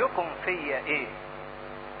 رأيكم فيا ايه؟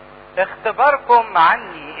 اختباركم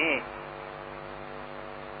عني ايه؟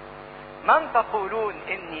 من تقولون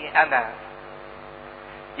اني انا؟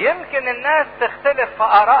 يمكن الناس تختلف في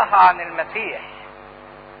آرائها عن المسيح.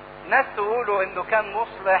 ناس تقولوا انه كان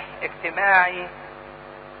مصلح اجتماعي،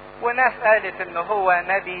 وناس قالت انه هو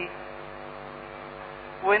نبي،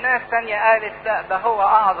 وناس تانية قالت لا ده هو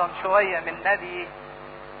اعظم شوية من نبي،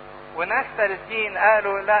 وناس ثالثين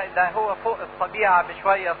قالوا لا ده هو فوق الطبيعة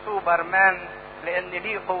بشوية سوبرمان لان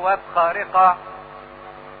ليه قوات خارقة،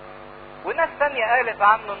 وناس تانية قالت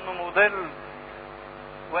عنه انه مضل،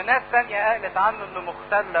 وناس تانية قالت عنه انه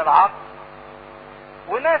مختل العقل،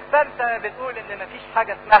 وناس ثالثة بتقول ان مفيش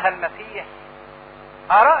حاجة اسمها المسيح.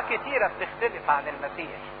 آراء كتيرة بتختلف عن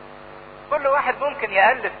المسيح. كل واحد ممكن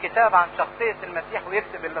يألف كتاب عن شخصية المسيح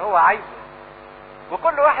ويكتب اللي هو عايزه،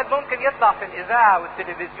 وكل واحد ممكن يطلع في الإذاعة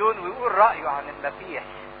والتلفزيون ويقول رأيه عن المسيح.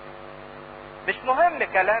 مش مهم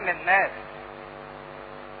كلام الناس،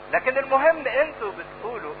 لكن المهم انتوا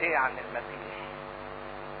بتقولوا ايه عن المسيح.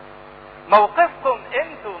 موقفكم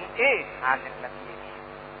انتم ايه عن المسيح؟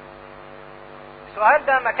 السؤال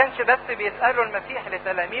ده ما كانش بس بيسأله المسيح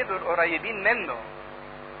لتلاميذه القريبين منه،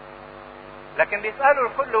 لكن بيسأله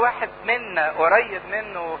لكل واحد منا قريب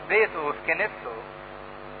منه في بيته وفي كنيسته.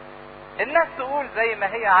 الناس تقول زي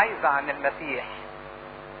ما هي عايزة عن المسيح،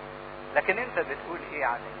 لكن انت بتقول ايه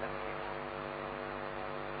عن المسيح؟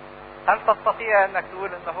 هل تستطيع انك تقول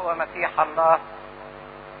ان هو مسيح الله؟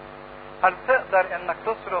 هل تقدر انك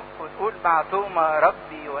تصرخ وتقول مع توما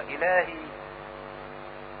ربي وإلهي؟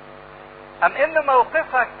 أم إن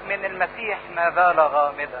موقفك من المسيح ما زال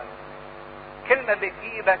غامضا؟ كلمة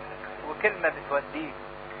بتجيبك وكلمة بتوديك،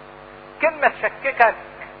 كلمة تشككك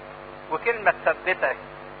وكلمة تثبتك.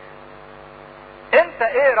 أنت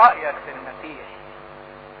إيه رأيك في المسيح؟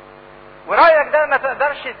 ورأيك ده ما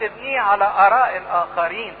تقدرش تبنيه على آراء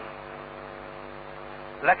الآخرين،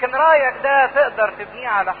 لكن رأيك ده تقدر تبنيه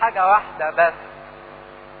على حاجة واحدة بس: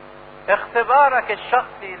 اختبارك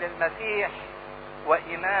الشخصي للمسيح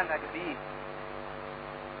وإيمانك بيه.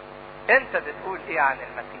 انت بتقول ايه عن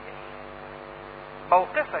المسيح؟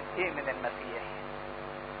 موقفك ايه من المسيح؟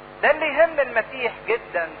 ده اللي يهم المسيح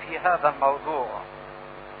جدا في هذا الموضوع.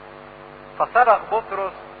 فصرخ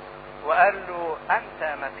بطرس وقال له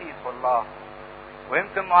انت مسيح الله.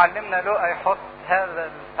 ويمكن معلمنا لوقا يحط هذا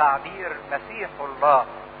التعبير مسيح الله.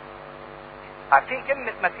 عارفين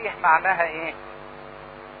كلمة مسيح معناها ايه؟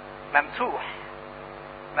 ممسوح.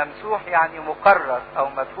 ممسوح يعني مكرس او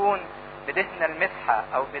مدفون بدهن المسحة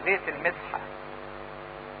او بزيت المسحة.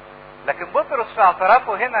 لكن بطرس في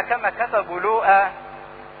اعترافه هنا كما كتبوا لوقا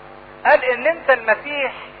قال ان انت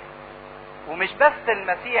المسيح، ومش بس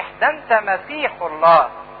المسيح، ده انت مسيح الله.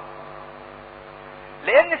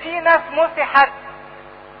 لان في ناس مسحت،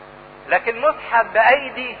 لكن مسحت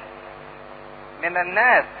بايدي من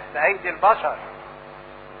الناس، بايدي البشر،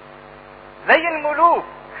 زي الملوك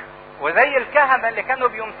وزي الكهنة اللي كانوا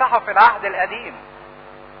بيمسحوا في العهد القديم.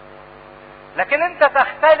 لكن انت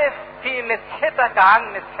تختلف في مسحتك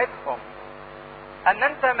عن مسحتهم، ان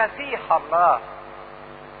انت مسيح الله.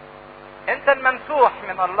 انت الممسوح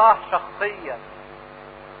من الله شخصيا،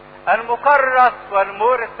 المكرس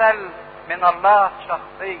والمرسل من الله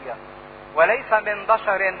شخصيا، وليس من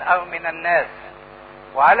بشر او من الناس.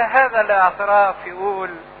 وعلى هذا الاعتراف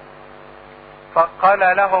يقول: فقال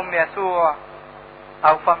لهم يسوع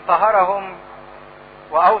او فانتهرهم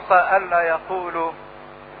واوصى الا يقولوا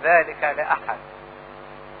ذلك لاحد.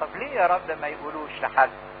 طب ليه يا رب ما يقولوش لحد؟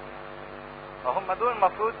 وهم دول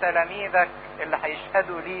المفروض تلاميذك اللي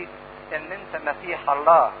هيشهدوا ليك ان انت مسيح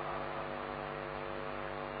الله.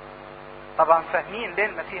 طبعا فاهمين ليه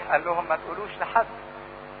المسيح قال لهم ما تقولوش لحد،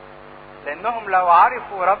 لانهم لو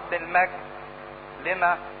عرفوا رب المجد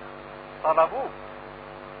لما طلبوه.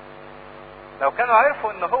 لو كانوا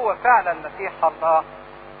عرفوا ان هو فعلا مسيح الله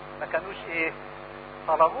ما كانوش ايه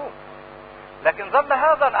طلبوه. لكن ظل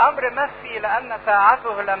هذا الامر مخفي لان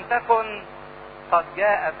ساعته لم تكن قد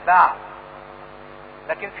جاءت بعد.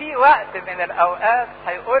 لكن في وقت من الاوقات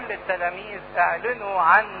هيقول للتلاميذ اعلنوا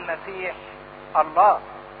عن مسيح الله.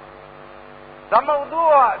 ده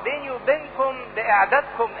موضوع بيني وبينكم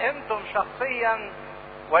لاعدادكم انتم شخصيا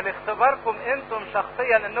ولاختباركم انتم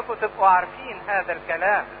شخصيا انكم تبقوا عارفين هذا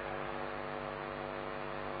الكلام.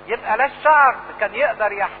 يبقى لا الشعب كان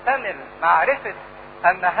يقدر يحتمل معرفة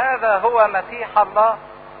ان هذا هو مسيح الله،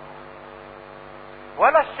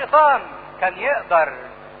 ولا الشيطان كان يقدر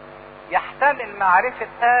يحتمل معرفة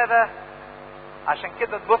هذا. عشان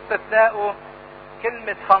كده تبص تلاقوا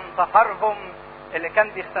كلمة فانتحرهم اللي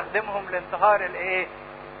كان بيستخدمهم لانتهار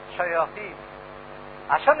الشياطين،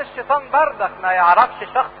 عشان الشيطان بردك ما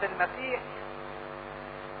يعرفش شخص المسيح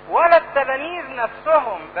ولا التلاميذ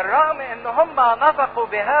نفسهم، بالرغم ان هم نطقوا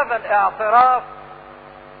بهذا الاعتراف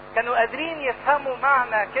كانوا قادرين يفهموا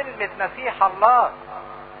معنى كلمة مسيح الله.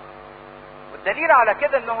 والدليل على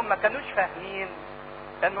كده انهم ما كانوش فاهمين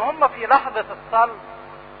ان هم في لحظة الصلب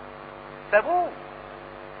سابوه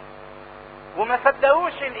وما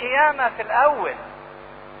صدقوش القيامة في الاول.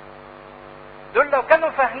 دول لو كانوا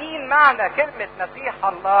فاهمين معنى كلمة مسيح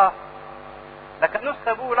الله لكانوا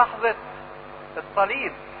سابوه لحظة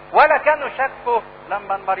الصليب، ولا كانوا شكوا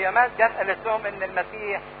لما المريمات جت قالت لهم ان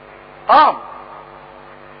المسيح قام.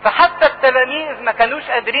 فحتى التلاميذ ما كانوش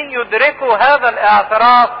قادرين يدركوا هذا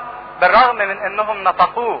الاعتراف بالرغم من انهم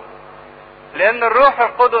نطقوه، لان الروح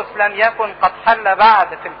القدس لم يكن قد حل بعد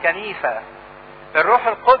في الكنيسة. الروح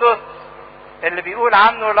القدس اللي بيقول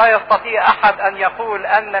عنه لا يستطيع احد ان يقول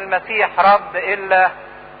ان المسيح رب الا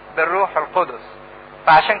بالروح القدس،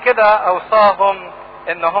 فعشان كده اوصاهم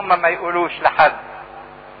ان هم ما يقولوش لحد.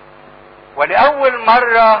 ولأول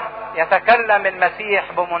مرة يتكلم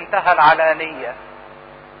المسيح بمنتهى العلانية.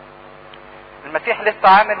 المسيح لسه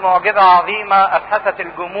عامل معجزة عظيمة أبهتت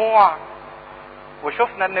الجموع،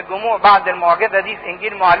 وشفنا ان الجموع بعد المعجزة دي في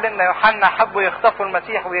انجيل معلمنا يوحنا حبوا يخطفوا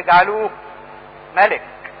المسيح ويجعلوه ملك.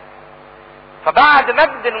 فبعد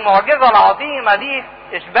مجد المعجزة العظيمة دي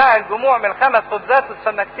اشباع الجموع من 5 خبزات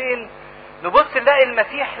والسمكتين، نبص نلاقي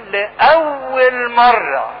المسيح لأول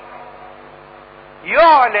مرة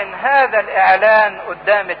يعلن هذا الإعلان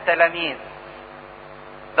قدام التلاميذ.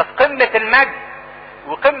 ده في قمة المجد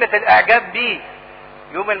وقمة الإعجاب بيه.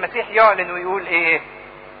 يوم المسيح يعلن ويقول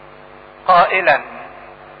قائلا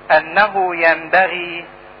أنه ينبغي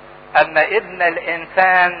أن ابن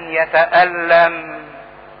الإنسان يتألم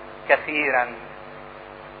كثيرا.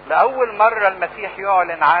 لأول مرة المسيح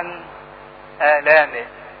يعلن عن آلامه.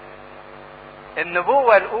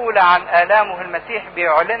 النبوة الأولى عن آلامه المسيح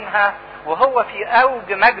بيعلنها وهو في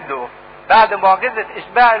أوج مجده بعد معجزة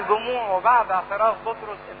إشباع الجموع وبعد اعتراف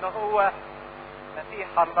بطرس إنه هو مسيح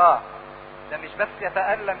الله. ده مش بس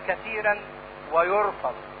يتألم كثيرا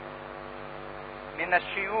ويرفض من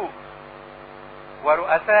الشيوخ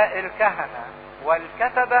ورؤساء الكهنة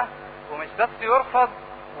والكتبة، ومش بس يرفض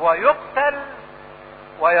ويقتل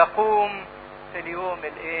ويقوم في اليوم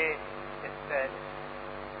الثالث.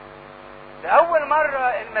 لأول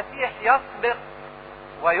مرة المسيح يسبق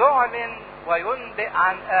ويعلن وينبئ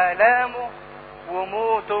عن آلامه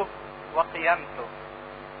وموته وقيامته.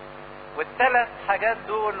 والثلاث حاجات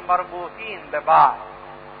دول مربوطين ببعض.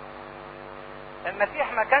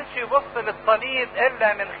 المسيح ما كانش يبص للصليب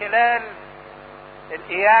إلا من خلال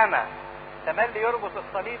القيامة، تملي يربط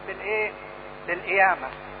الصليب بالقيامة،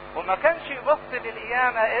 وما كانش يبص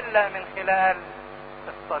للقيامة إلا من خلال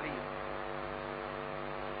الصليب.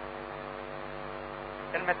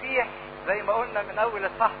 المسيح زي ما قلنا من أول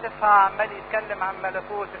إصحاح 9 عمال يتكلم عن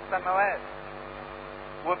ملكوت السماوات،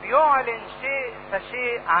 وبيعلن شيء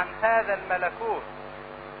فشيء عن هذا الملكوت.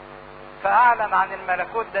 فأعلن عن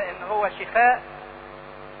الملكوت ده إن هو شفاء،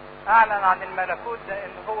 أعلن عن الملكوت ده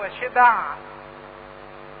إن هو شبع،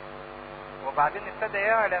 وبعدين ابتدى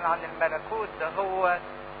يعلن عن الملكوت ده هو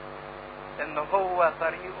إن هو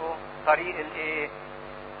طريق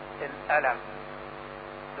الألم.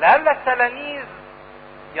 لأن التلاميذ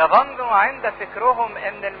يظنوا عند فكرهم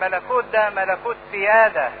ان الملكوت ده ملكوت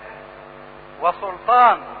سيادة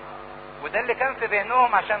وسلطان، وده اللي كان في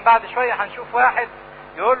ذهنهم، عشان بعد شوية هنشوف واحد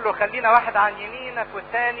يقول له خلينا واحد عن يمينك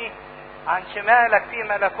والتاني عن شمالك في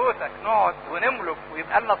ملكوتك، نقعد ونملك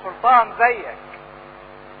ويبقى لنا سلطان زيك.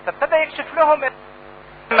 فابتدى يكشف لهم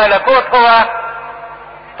الملكوت هو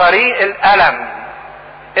طريق الألم.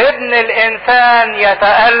 ابن الإنسان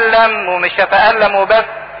يتألم، ومش يتألم بس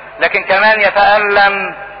لكن كمان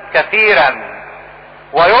يتألم كثيرا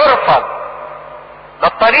ويرفض. ده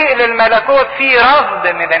الطريق للملكوت فيه رفض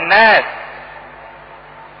من الناس.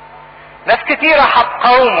 ناس كتيرة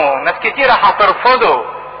هتقاومه، ناس كتيرة هترفضه،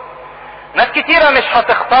 ناس كتيرة مش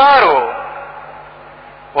هتختاره،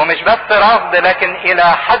 ومش بس رفض لكن إلى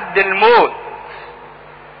حد الموت.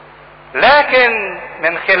 لكن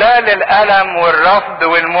من خلال الألم والرفض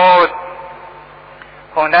والموت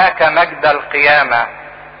هناك مجد القيامة،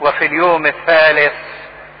 وفي اليوم الثالث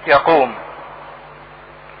يقوم.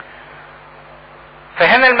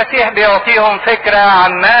 فهنا المسيح بيعطيهم فكرة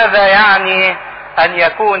عن ماذا يعني أن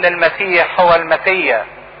يكون المسيح هو المسيح.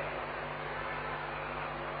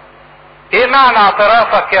 إيه معنى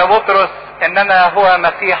اعترافك يا بطرس إننا هو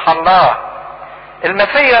مسيح الله؟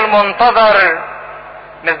 المسيح المنتظر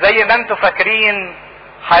مش زي ما انتوا فاكرين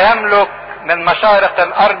هيملك من مشارق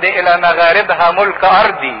الارض الى مغاربها ملك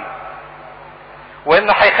ارضي،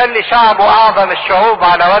 وانه هيخلي شعبه اعظم الشعوب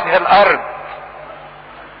على وجه الارض،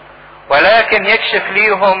 ولكن يكشف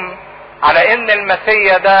ليهم على ان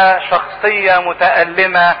المسيا ده شخصية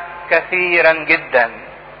متألمة كثيرا جدا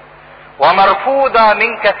ومرفوضة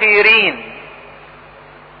من كثيرين،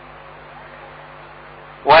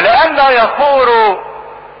 ولئلا يخوروا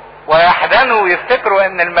ويحزنوا ويفتكروا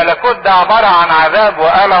ان الملكوت ده عبارة عن عذاب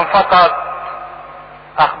وألم فقط،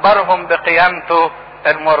 اخبرهم بقيامته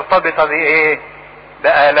المرتبطة بايه؟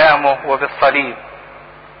 بآلامه وبالصليب.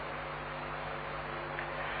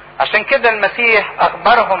 عشان كده المسيح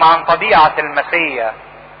اخبرهم عن طبيعة المسيا،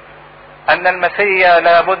 ان المسيا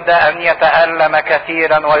لابد ان يتألم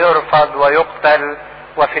كثيرا ويرفض ويقتل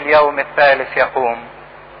وفي اليوم الثالث يقوم.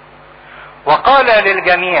 وقال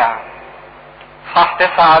للجميع، صح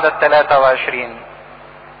 9 عدد 23: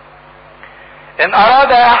 ان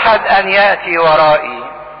اراد احد ان يأتي ورائي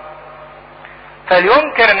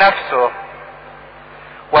فلينكر نفسه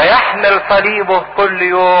ويحمل صليبه كل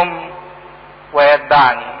يوم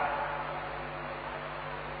ويتبعني.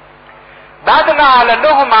 بعد ما اعلن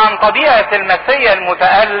لهم عن طبيعة المسيا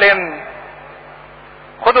المتألم،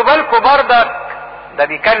 خدوا بالكم بردك ده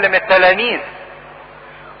بيكلم التلاميذ،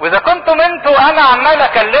 واذا كنتم انتوا انا عمال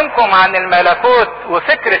اكلمكم عن الملكوت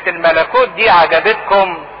وفكرة الملكوت دي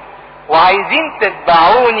عجبتكم وعايزين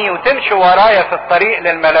تتبعوني وتمشوا ورايا في الطريق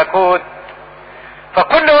للملكوت،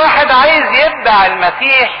 فكل واحد عايز يتبع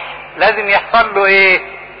المسيح لازم يحصل له ايه؟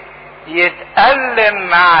 يتألم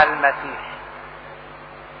مع المسيح،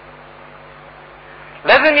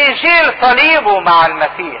 لازم يشيل صليبه مع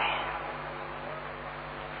المسيح،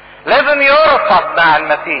 لازم يرفض مع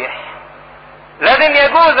المسيح، لازم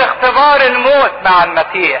يجوز اختبار الموت مع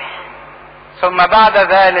المسيح، ثم بعد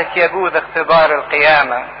ذلك يجوز اختبار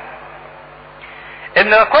القيامة.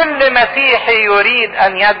 ان كل مسيحي يريد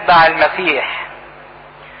ان يتبع المسيح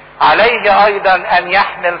عليه ايضا ان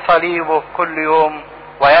يحمل صليبه كل يوم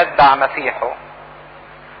ويتبع مسيحه.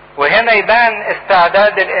 وهنا يبان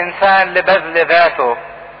استعداد الانسان لبذل ذاته.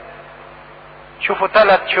 شوفوا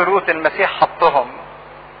 3 شروط المسيح حطهم: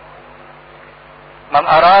 من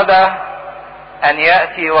اراد ان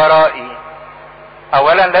يأتي ورائي،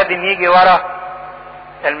 اولا لازم يجي ورا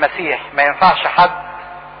المسيح، ما ينفعش حد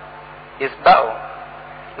يسبقه،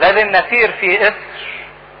 لازم نسير في اثر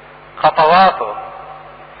خطواته.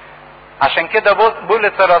 عشان كده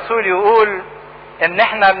بولس الرسول يقول ان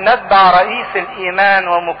احنا بنتبع رئيس الايمان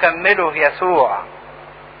ومكمله يسوع،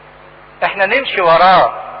 احنا نمشي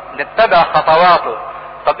وراه نتبع خطواته.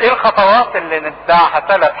 طب ايه الخطوات اللي نتبعها؟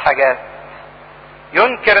 3 حاجات: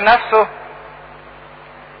 ينكر نفسه،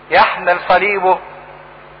 يحمل صليبه،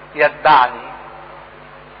 يتبعني.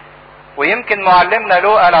 ويمكن معلمنا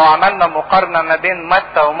لوقا لو عملنا مقارنة ما بين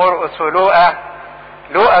متى ومرقس ولوقا،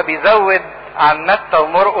 لوقا بيزود عن متى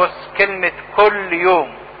ومرقس كلمة كل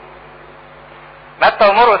يوم. متى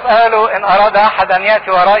ومرقس قالوا ان اراد احد ان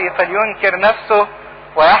يأتي ورائي فلينكر نفسه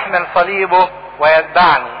ويحمل صليبه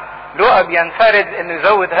ويتبعني. لوقا بينفرد انه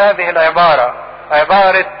يزود هذه العبارة،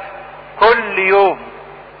 عبارة كل يوم.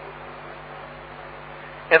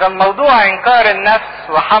 اذا موضوع انكار النفس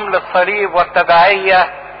وحمل الصليب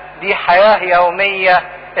والتبعية دي حياة يومية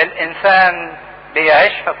الانسان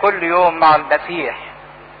بيعيشها كل يوم مع المسيح.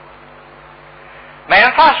 ما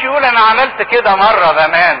ينفعش يقول انا عملت كده مرة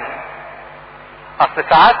زمان. اصل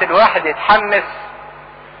ساعات الواحد يتحمس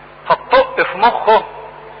فتطق في مخه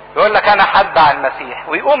يقول لك انا هتبع المسيح،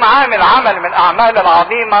 ويقوم عامل عمل من الاعمال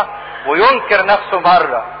العظيمة وينكر نفسه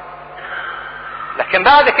مرة، لكن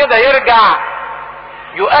بعد كده يرجع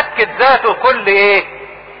يؤكد ذاته كل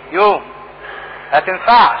يوم. ما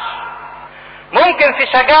تنفعش. ممكن في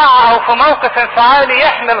شجاعة او في موقف انفعالي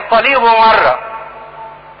يحمل صليبه مرة،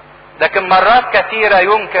 لكن مرات كثيرة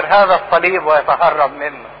ينكر هذا الصليب ويتهرب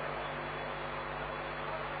منه.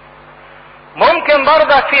 ممكن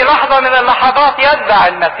برضك في لحظة من اللحظات يتبع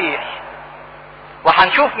المسيح،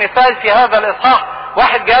 وهنشوف مثال في هذا الاصحاح.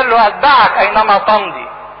 واحد قال له اتبعك اينما تمضي،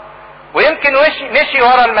 ويمكن مشي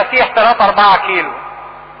ورا المسيح 3-4 كيلو،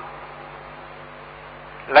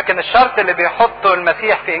 لكن الشرط اللي بيحطه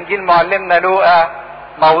المسيح في انجيل معلمنا لوقا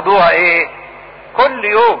موضوع كل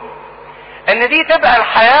يوم. ان دي تبقى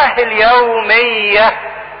الحياة اليومية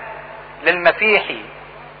للمسيحي،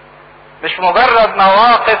 مش مجرد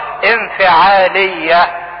مواقف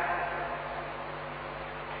انفعالية.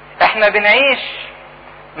 احنا بنعيش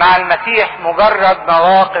مع المسيح مجرد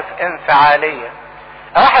مواقف انفعالية.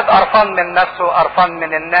 واحد قرفان من نفسه، قرفان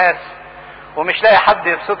من الناس، ومش لاقي حد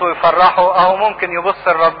يبسطه ويفرحه، اهو ممكن يبص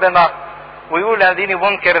لربنا ويقول اديني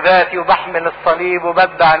بنكر ذاتي وبحمل الصليب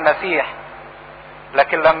وبتبع المسيح.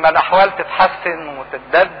 لكن لما الاحوال تتحسن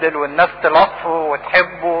وتتبدل والناس تلطفه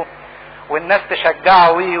وتحبه والناس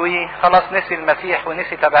تشجعه وي خلاص نسي المسيح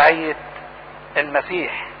ونسي تبعية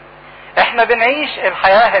المسيح. احنا بنعيش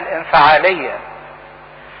الحياة الانفعالية،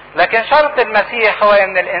 لكن شرط المسيح هو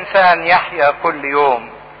ان الانسان يحيا كل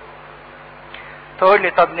يوم. تقول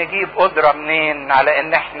لي طب نجيب قدرة منين على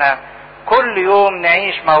ان احنا كل يوم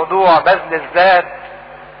نعيش موضوع بذل الذات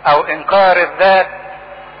او انكار الذات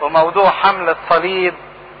وموضوع حمل الصليب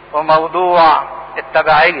وموضوع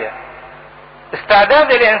التبعية؟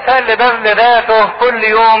 استعداد الانسان لبذل ذاته كل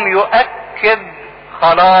يوم يؤكد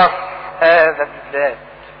خلاص هذا الذات،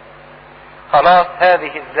 خلاص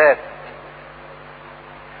هذه الذات.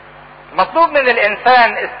 مطلوب من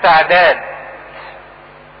الانسان استعداد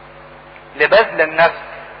لبذل النفس،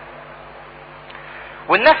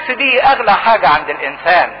 والنفس دي اغلى حاجة عند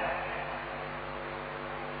الانسان،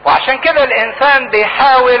 وعشان كده الانسان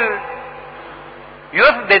بيحاول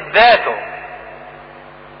يثبت ذاته.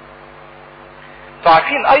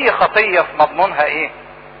 عارفين اي خطية في مضمونها ايه؟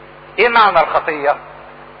 ايه معنى الخطية؟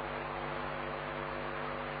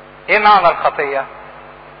 ايه معنى الخطية؟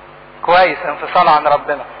 كويس، انفصال عن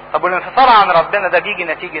ربنا. طب والانفصال عن ربنا ده بيجي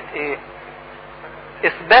نتيجة ايه؟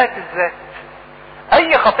 اثبات الذات.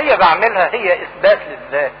 اي خطية بعملها هي اثبات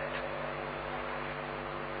للذات.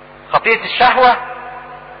 خطية الشهوة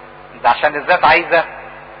ده عشان الذات عايزة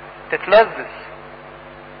تتلذذ.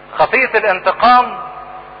 خطية الانتقام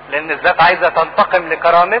لان الذات عايزة تنتقم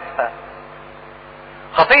لكرامتها.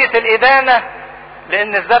 خطية الادانة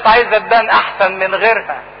لان الذات عايزة تبان احسن من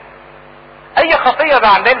غيرها. اي خطية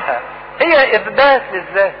بعملها هي اثبات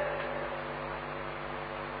للذات.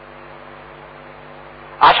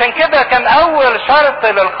 عشان كده كان اول شرط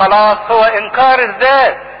للخلاص هو انكار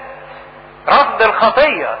الذات، رفض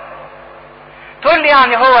الخطية. تقول لي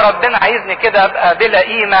يعني هو ربنا عايزني كده ابقى بلا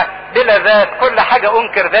قيمة بلا ذات، كل حاجة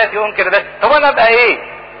انكر ذاتي انكر ذاتي، طب انا ابقى ايه؟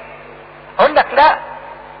 اقول لك لا،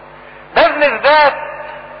 بذل الذات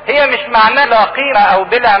هي مش معناه لا قيمة او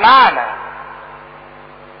بلا معنى.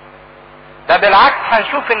 ده بالعكس،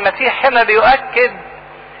 هنشوف المسيح هنا بيؤكد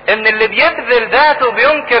ان اللي بيبذل ذاته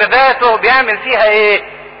بينكر ذاته بيعمل فيها ايه؟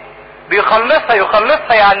 بيخلصها.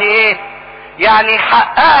 يخلصها يعني ايه؟ يعني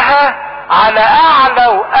يحققها على اعلى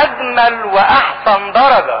واجمل واحسن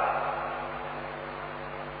درجة.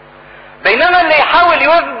 بينما اللي يحاول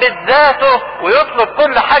يثبت ذاته ويطلب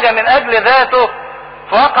كل حاجة من اجل ذاته،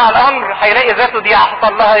 في واقع الامر هيلاقي ذاته دي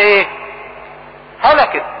حصل لها ايه؟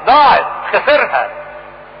 هلكت، ضاعت، خسرها.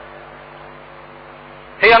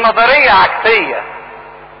 هي نظرية عكسية.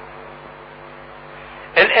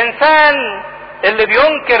 الانسان اللي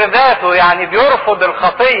بينكر ذاته يعني بيرفض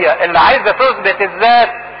الخطية اللي عايزة تثبت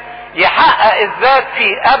الذات، يحقق الذات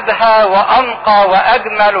في ابهى وانقى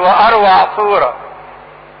واجمل واروع صورة.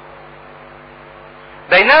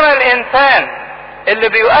 بينما الانسان اللي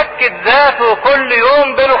بيؤكد ذاته كل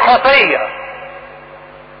يوم بالخطية،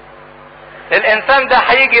 الانسان ده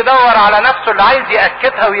هيجي يدور على نفسه اللي عايز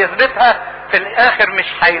يأكدها ويثبتها، في الاخر مش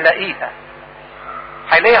هيلاقيها،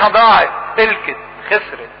 هيلاقيها ضاعت، تلكت،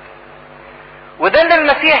 خسرت. وده اللي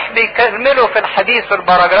المسيح بيكمله في الحديث في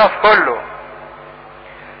الباراجراف كله.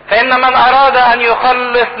 فإن من أراد أن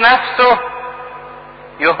يخلص نفسه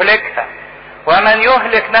يهلكها، ومن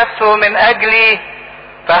يهلك نفسه من أجلي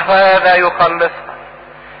فهذا يخلصها.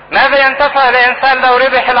 ماذا ينتفع الإنسان لو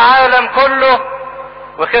ربح العالم كله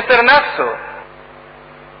وخسر نفسه؟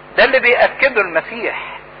 ده اللي بيأكده المسيح،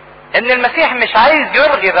 إن المسيح مش عايز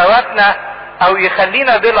يلغي ذواتنا أو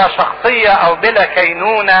يخلينا بلا شخصية أو بلا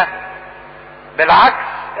كينونة. بالعكس،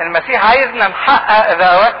 المسيح عايزنا نحقق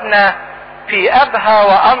ذواتنا في ابهى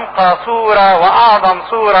وانقى صورة واعظم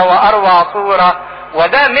صورة واروع صورة،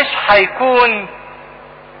 وده مش هيكون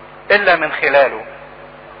الا من خلاله،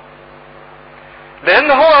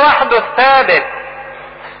 لان هو وحده الثابت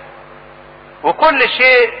وكل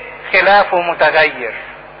شيء خلافه متغير.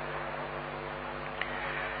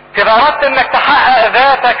 إذا أردت انك تحقق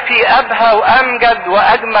ذاتك في ابهى وامجد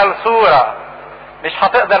واجمل صورة، مش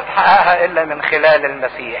هتقدر تحققها الا من خلال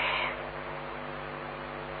المسيح.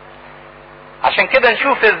 عشان كده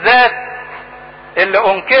نشوف الذات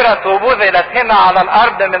اللي انكرت وبذلت هنا على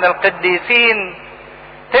الارض من القديسين،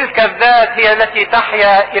 تلك الذات هي التي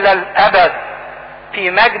تحيا الى الابد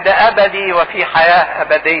في مجد ابدي وفي حياة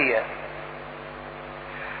ابدية.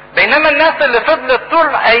 بينما الناس اللي فضلت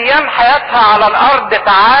طول ايام حياتها على الارض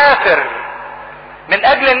تعافر من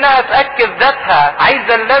اجل انها تأكد ذاتها،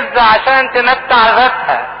 عايزة اللذة عشان تمتع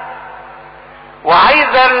ذاتها،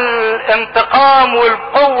 وعايزة الانتقام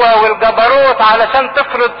والقوة والجبروت علشان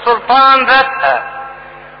تفرض سلطان ذاتها،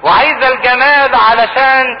 وعايزة الجمال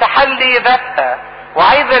علشان تحلي ذاتها،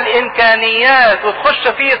 وعايزة الامكانيات وتخش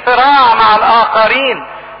في صراع مع الاخرين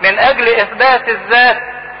من اجل اثبات الذات،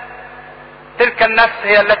 تلك النفس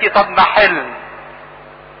هي التي تضمحل،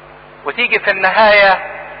 وتيجي في النهاية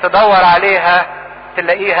تدور عليها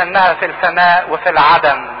تلاقيها انها في الفناء وفي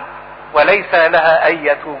العدم وليس لها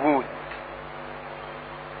اي وجود.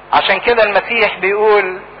 عشان كده المسيح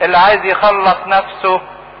بيقول اللي عايز يخلص نفسه،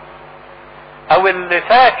 او اللي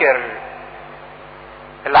فاكر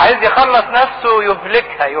اللي عايز يخلص نفسه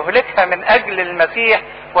يهلكها من اجل المسيح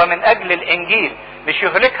ومن اجل الانجيل. مش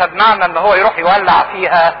يهلكها بمعنى ان هو يروح يولع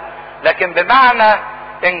فيها، لكن بمعنى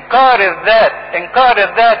انكار الذات. انكار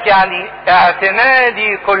الذات يعني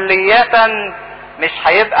اعتمادي كلية مش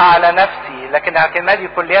هيبقى على نفسي، لكن اعتمادي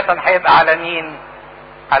كلية هيبقى على مين؟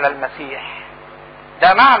 على المسيح.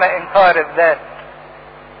 ده معنى انكار الذات.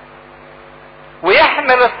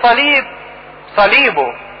 ويحمل الصليب صليبه،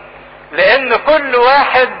 لان كل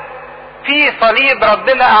واحد فيه صليب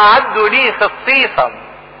ربنا اعده ليه خصيصا.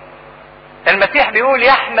 المسيح بيقول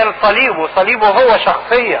يحمل صليبه هو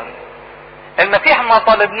شخصيا. المسيح ما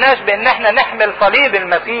طالبناش بان احنا نحمل صليب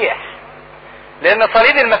المسيح، لان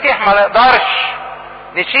صليب المسيح ما نقدرش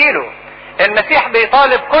نشيله. المسيح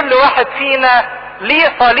بيطالب كل واحد فينا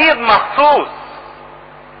ليه صليب مخصوص.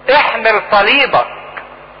 احمل صليبك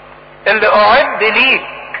اللي اعد ليك،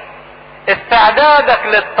 استعدادك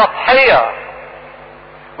للتضحية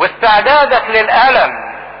واستعدادك للألم،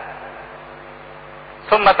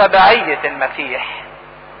 ثم تبعية المسيح.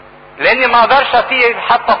 لاني ما اقدرش اشيل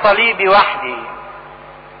حتى صليبي وحدي،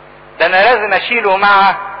 ده انا لازم اشيله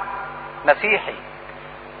مع مسيحي.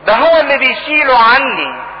 ده هو اللي بيشيله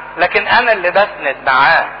عني، لكن انا اللي بسند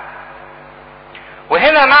معاه.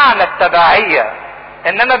 وهنا معنى التبعية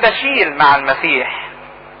ان انا بشيل مع المسيح.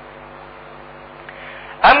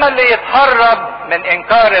 اما اللي يتهرب من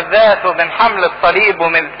انكار الذات ومن حمل الصليب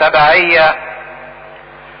ومن التبعية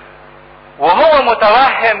وهو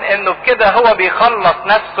متوهم انه بكده هو بيخلص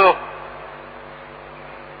نفسه،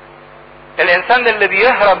 الانسان اللي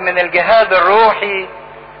بيهرب من الجهاد الروحي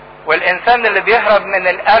والانسان اللي بيهرب من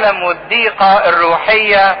الالم والضيقة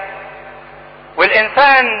الروحية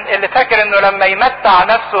والانسان اللي فاكر انه لما يمتع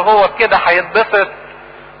نفسه هو بكده هيتبسط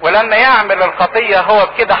ولما يعمل الخطية هو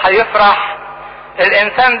بكده هيفرح،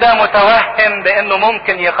 الانسان ده متوهم بانه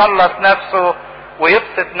ممكن يخلص نفسه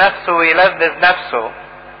ويبسط نفسه ويلذذ نفسه،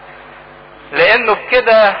 لانه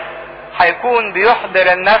بكده هيكون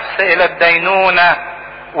بيحضر النفس الى الدينونة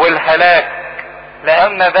والهلاك،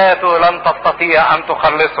 لان ذاته لن تستطيع ان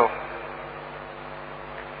تخلصه.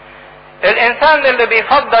 الانسان اللي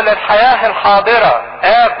بيفضل الحياة الحاضرة،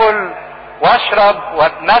 اكل واشرب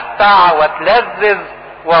واتمتع واتلذذ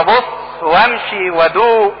وبص وامشي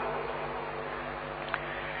ودوق،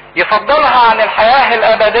 يفضلها عن الحياة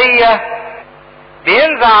الابدية،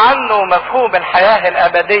 بينزع عنه مفهوم الحياة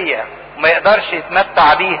الابدية وما يقدرش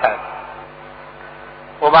يتمتع بيها.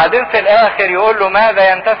 وبعدين في الاخر يقول له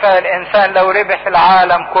ماذا ينتفع الانسان لو ربح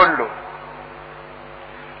العالم كله؟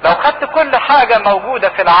 لو خدت كل حاجة موجودة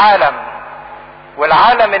في العالم،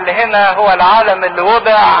 والعالم اللي هنا هو العالم اللي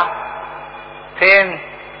وضع فين؟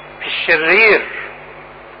 في الشرير،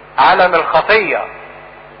 عالم الخطية.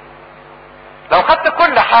 لو خدت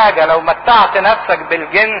كل حاجة، لو متعت نفسك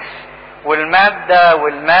بالجنس والمادة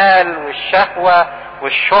والمال والشهوة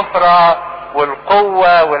والشهرة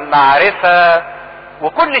والقوة والمعرفة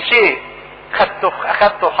وكل شيء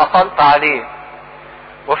اخدته وحصلت عليه،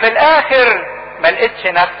 وفي الاخر ما لقيتش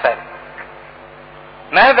نفسك،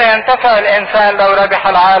 ماذا ينتفع الانسان لو ربح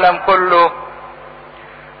العالم كله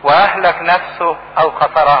واهلك نفسه او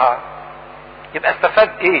خسرها؟ يبقى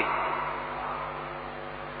استفاد ايه؟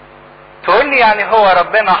 تقول لي يعني هو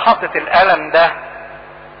ربنا حاطط الالم ده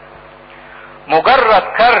مجرد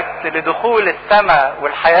كارت لدخول السماء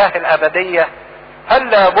والحياة الابدية؟ هل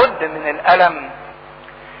لابد من الالم؟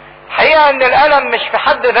 الحقيقة ان الالم مش في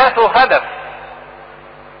حد ذاته هدف،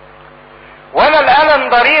 ولا الالم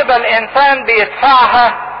ضريبة الانسان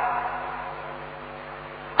بيدفعها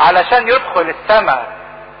علشان يدخل السماء.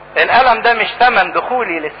 الالم ده مش ثمن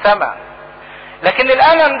دخولي للسماء، لكن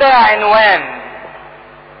الالم ده عنوان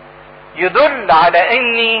يدل على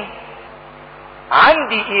اني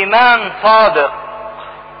عندي ايمان صادق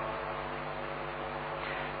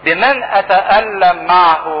بمن اتألم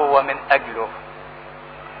معه ومن اجله.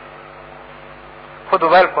 خدوا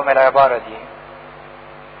بالكم العبارة دي،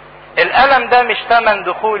 الالم ده مش ثمن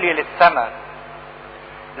دخولي للسماء،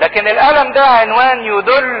 لكن الالم ده عنوان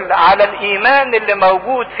يدل على الايمان اللي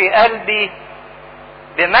موجود في قلبي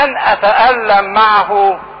بمن اتألم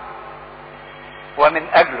معه ومن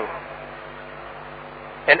اجله.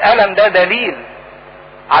 الالم ده دليل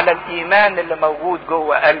على الايمان اللي موجود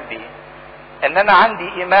جوه قلبي، ان انا عندي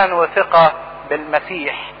ايمان وثقة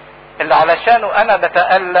بالمسيح اللي علشانه انا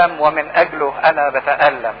بتألم ومن اجله انا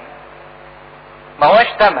بتألم. ما هوش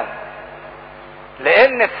تمن،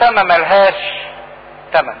 لان السما ملهاش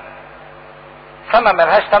تمن. السما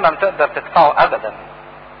ملهاش تمن تقدر تدفعه ابدا،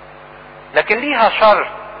 لكن ليها شرط.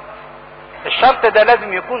 الشرط ده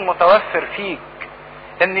لازم يكون متوفر فيك،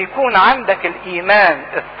 ان يكون عندك الايمان،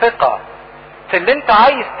 الثقة في اللي انت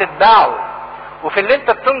عايز تتبعه، وفي اللي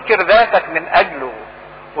انت بتنكر ذاتك من اجله،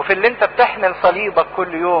 وفي اللي انت بتحمل صليبك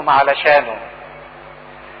كل يوم علشانه.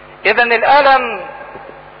 اذا الالم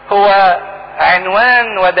هو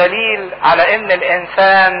عنوان ودليل على ان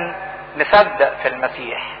الانسان مصدق في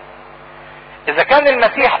المسيح. اذا كان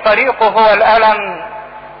المسيح طريقه هو الالم،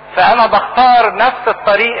 فانا بختار نفس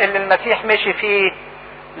الطريق اللي المسيح مشي فيه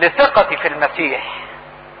لثقتي في المسيح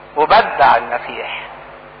وبدع المسيح.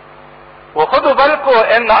 وخدوا بالكم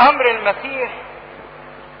ان امر المسيح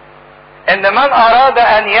ان من اراد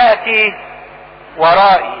ان يأتي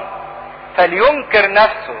ورائي فلينكر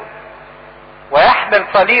نفسه ويحمل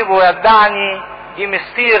صليبه ويتبعني. دي مش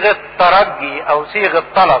صيغة ترجي او صيغة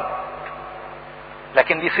طلب،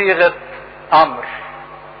 لكن دي صيغة امر،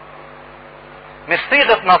 مش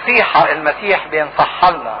صيغة نصيحة المسيح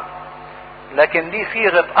بينصحها لنا، لكن دي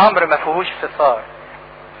صيغة امر ما فيهوش فصال.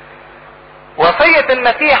 وصية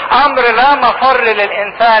المسيح امر لا مفر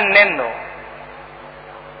للانسان منه،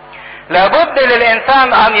 لابد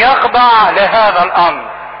للانسان ان يخضع لهذا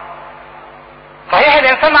الامر. صحيح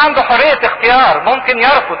الانسان عنده حرية اختيار، ممكن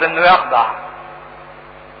يرفض انه يخضع،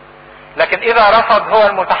 لكن اذا رفض هو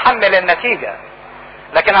المتحمل النتيجة.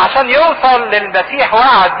 لكن عشان يوصل للمسيح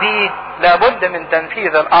وعد بيه لابد من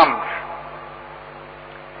تنفيذ الامر.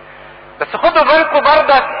 بس خدوا بالكم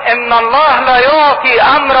برضك ان الله لا يعطي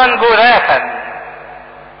امرا جزافا،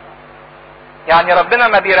 يعني ربنا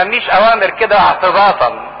ما بيرميش اوامر كده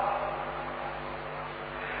اعتباطا،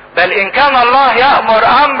 بل ان كان الله يأمر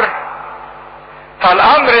امر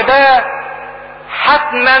فالامر ده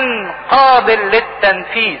حتما قابل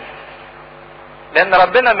للتنفيذ، لان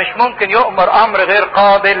ربنا مش ممكن يؤمر امر غير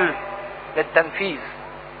قابل للتنفيذ.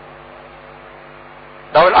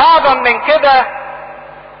 لو الاعظم من كده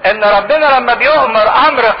ان ربنا لما بيؤمر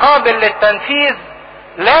امر قابل للتنفيذ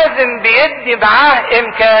لازم بيدي معاه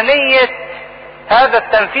امكانية هذا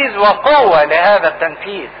التنفيذ وقوة لهذا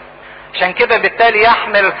التنفيذ، عشان كده بالتالي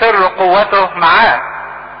يحمل سر قوته معاه.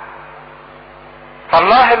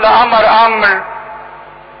 فالله اللي امر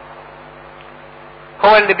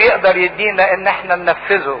هو اللي بيقدر يدينا ان احنا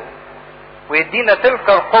ننفذه ويدينا تلك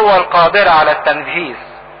القوة القادرة على التنفيذ.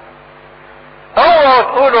 هو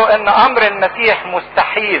تقولوا ان امر المسيح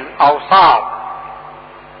مستحيل او صعب،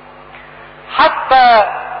 حتى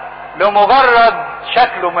لمجرد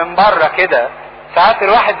شكله من بره كده. ساعات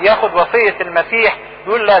الواحد ياخد وصية المسيح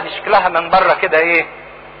يقول لا دي شكلها من بره كده ايه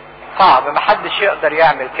صعب، محدش يقدر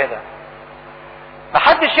يعمل كده.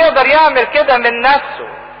 محدش يقدر يعمل كده من نفسه،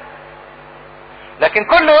 لكن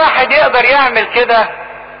كل واحد يقدر يعمل كده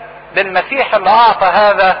بالمسيح اللي اعطى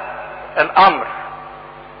هذا الامر.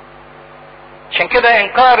 عشان كده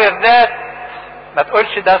انكار الذات ما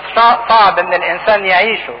تقولش ده صعب ان الانسان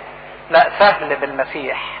يعيشه، لا سهل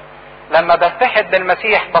بالمسيح. لما بتحد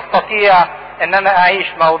بالمسيح بستطيع ان انا اعيش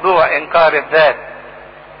موضوع انكار الذات.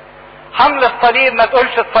 حمل الصليب ما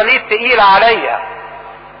تقولش الصليب تقيل عليا،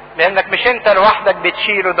 لانك مش انت لوحدك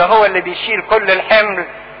بتشيله، ده هو اللي بيشيل كل الحمل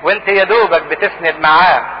وانت يا دوبك بتسند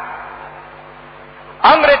معاه.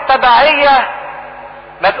 امر التبعية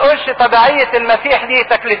ما تقولش تبعية المسيح دي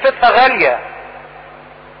تكلفتها غالية،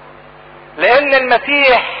 لان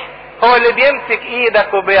المسيح هو اللي بيمسك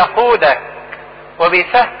ايدك وبيقودك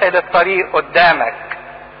وبيسهل الطريق قدامك.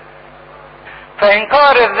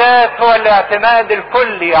 فانكار الذات هو الاعتماد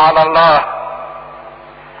الكلي على الله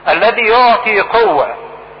الذي يعطي قوة.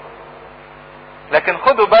 لكن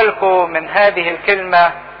خدوا بالكم من هذه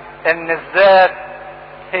الكلمة ان الذات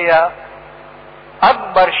هي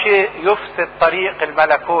اكبر شيء يفسد طريق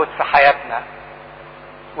الملكوت في حياتنا.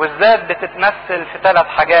 والذات بتتمثل في 3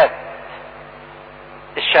 حاجات: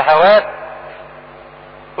 الشهوات،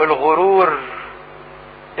 الغرور،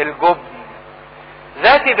 الجبن.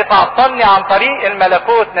 ذاتي بتعطلني عن طريق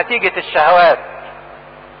الملكوت نتيجة الشهوات.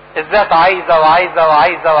 الذات عايزة وعايزة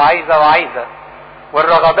وعايزة وعايزة وعايزة،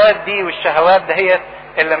 والرغبات دي والشهوات ده هي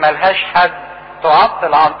اللي ملهاش حد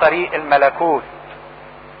تعطل عن طريق الملكوت،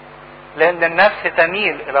 لان النفس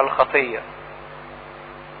تميل الى الخطية.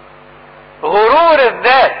 غرور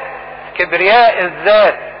الذات، كبرياء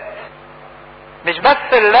الذات، مش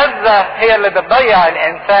بس اللذة هي اللي بتضيع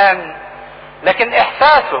الانسان، لكن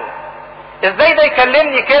احساسه. ازاي ده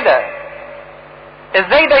يكلمني كده؟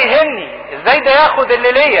 ازاي ده يهني؟ ازاي ده ياخد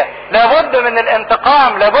اللي ليا؟ لابد من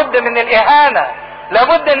الانتقام، لابد من الاهانة،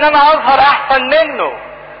 لابد ان انا اظهر احسن منه.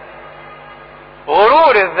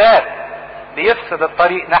 غرور الذات بيفسد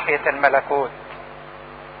الطريق ناحية الملكوت.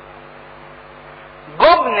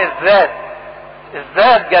 جبن الذات،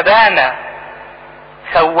 الذات جبانة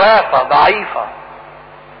خوافة ضعيفة.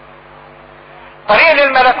 طريق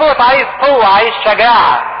للملكوت عايز قوة، عايز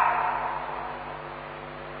شجاعة،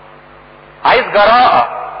 عايز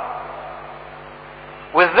جراءة،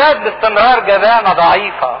 والذات باستمرار جبانة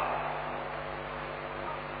ضعيفة.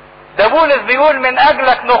 ده بولس بيقول من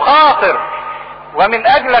اجلك نخاطر ومن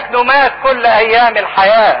اجلك نمات كل ايام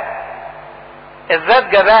الحياة. الذات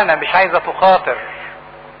جبانة مش عايزة تخاطر،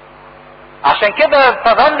 عشان كده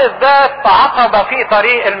تظل الذات عقبة في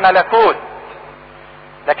طريق الملكوت.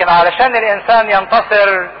 لكن علشان الانسان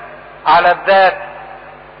ينتصر على الذات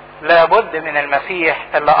لابد من المسيح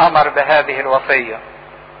اللي امر بهذه الوصية.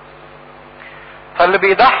 فاللي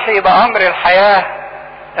بيضحي بامر الحياة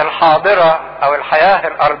الحاضرة او الحياة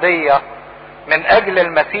الارضية من اجل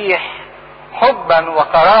المسيح حبا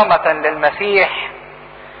وكرامة للمسيح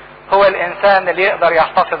هو الانسان اللي يقدر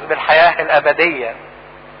يحتفظ بالحياة الابدية.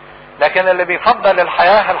 لكن اللي بيفضل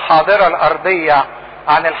الحياة الحاضرة الارضية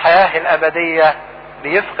عن الحياة الابدية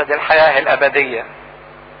بيفقد الحياة الابدية.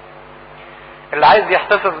 اللي عايز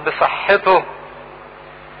يحتفظ بصحته،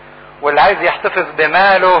 واللي عايز يحتفظ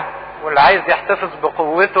بماله، واللي عايز يحتفظ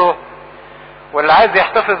بقوته، واللي عايز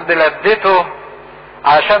يحتفظ بلذته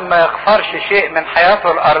عشان ما يخسرش شيء من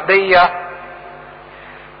حياته الارضية،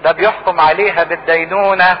 ده بيحكم عليها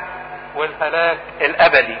بالدينونة والهلاك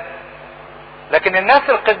الابدي. لكن الناس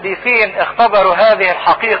القديسين اختبروا هذه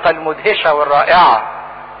الحقيقة المدهشة والرائعة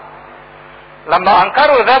لما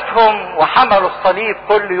انكروا ذاتهم وحملوا الصليب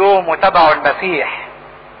كل يوم وتبعوا المسيح.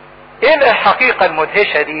 ايه الحقيقة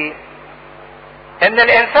المدهشة دي؟ ان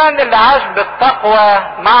الانسان اللي عاش بالتقوى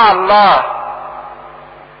مع الله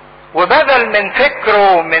وبذل من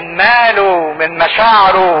فكره من ماله من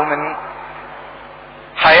مشاعره من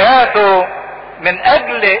حياته من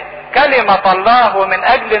اجل كلمة الله ومن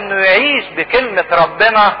اجل انه يعيش بكلمة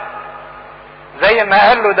ربنا، زي ما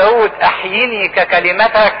قال له داود احييني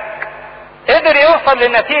ككلمتك، قدر يوصل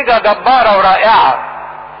لنتيجة جبارة ورائعة،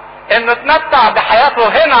 انه اتمتع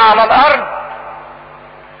بحياته هنا على الارض،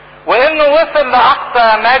 وانه وصل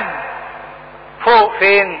لاقصى مجد فوق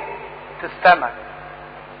فين؟ في السماء.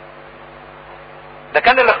 ده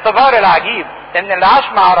كان الاختبار العجيب، ان اللي عاش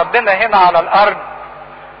مع ربنا هنا على الارض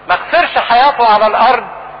ما خسرش حياته على الارض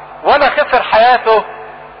ولا خسر حياته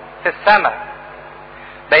في السماء.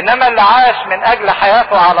 بينما اللي عاش من اجل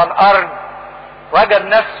حياته على الارض وجد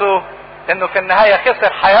نفسه انه في النهاية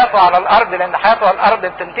خسر حياته على الارض، لان حياته على الارض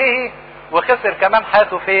بتنتهي، وخسر كمان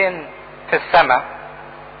حياته فين؟ في السماء.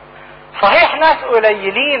 صحيح ناس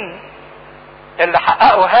قليلين اللي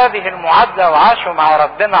حققوا هذه المعادلة وعاشوا مع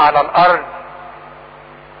ربنا على الارض،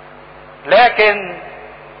 لكن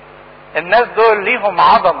الناس دول ليهم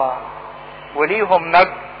عظمة وليهم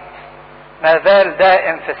مجد ما زال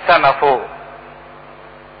دائم في السماء فوق.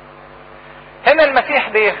 هنا المسيح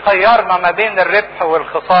بيخيرنا ما بين الربح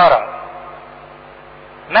والخسارة.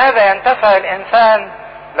 ماذا ينتفع الانسان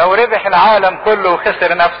لو ربح العالم كله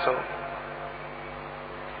وخسر نفسه؟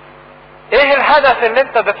 ايه الهدف اللي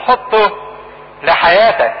انت بتحطه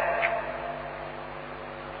لحياتك؟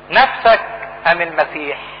 نفسك ام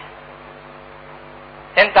المسيح؟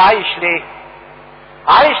 انت عايش ليه؟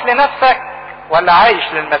 عايش لنفسك ولا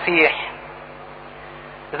عايش للمسيح؟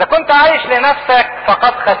 اذا كنت عايش لنفسك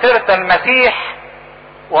فقد خسرت المسيح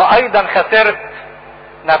وايضا خسرت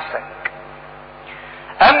نفسك.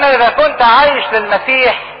 اما اذا كنت عايش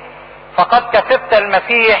للمسيح فقد كسبت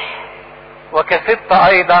المسيح وكسبت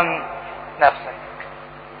ايضا نفسك.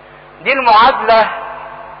 دي المعادلة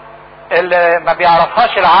اللي ما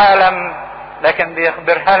بيعرفهاش العالم لكن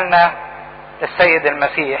بيخبرها لنا السيد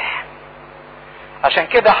المسيح. عشان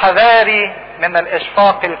كده حذاري من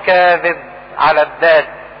الاشفاق الكاذب على الذات،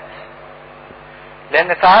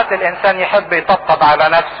 لان ساعات الانسان يحب يطبطب على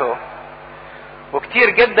نفسه، وكتير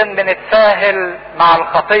جدا بنتساهل مع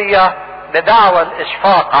الخطية بدعوى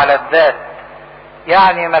الاشفاق على الذات.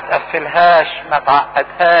 يعني ما تقفلهاش، ما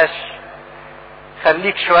تعقدهاش،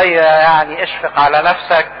 خليك شوية يعني اشفق على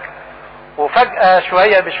نفسك، وفجأة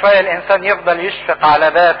شوية بشوية الانسان يفضل يشفق على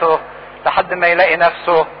ذاته لحد ما يلاقي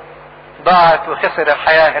نفسه ضاعت وخسر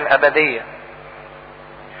الحياة الابدية.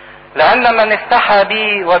 لان من استحى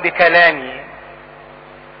بي وبكلامي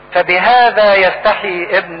فبهذا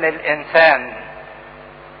يستحي ابن الانسان.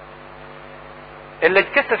 اللي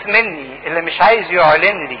اتكسف مني، اللي مش عايز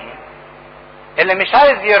يعلن لي، اللي مش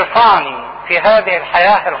عايز يرفعني في هذه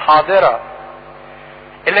الحياة الحاضرة،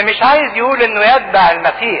 اللي مش عايز يقول انه يتبع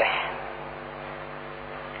المسيح.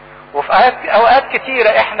 وفي اوقات كتيرة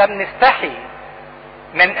احنا بنستحي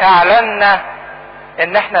من اعلاننا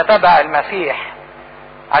ان احنا تبع المسيح،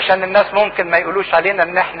 عشان الناس ممكن ما يقولوش علينا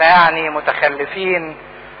ان احنا يعني متخلفين،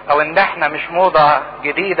 او ان احنا مش موضة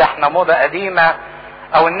جديدة، احنا موضة قديمة،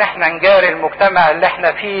 او ان احنا نجاري المجتمع اللي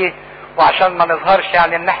احنا فيه، وعشان ما نظهرش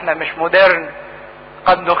يعني ان احنا مش مودرن.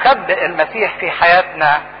 قد نخبئ المسيح في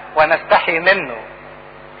حياتنا ونستحي منه،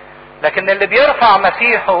 لكن اللي بيرفع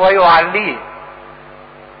مسيحه ويعليه،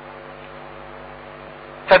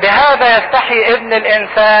 فبهذا يستحي ابن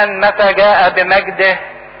الانسان متى جاء بمجده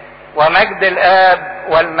ومجد الاب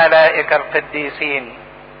والملائكة القديسين.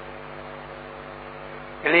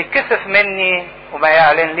 اللي يتكسف مني وما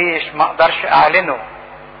يعلن ليش ما اقدرش اعلنه،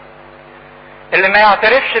 اللي ما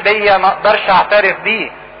يعترفش بيا ما اقدرش اعترف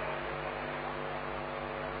بيه.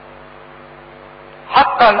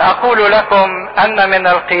 حقا اقول لكم ان من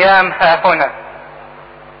القيام ها هنا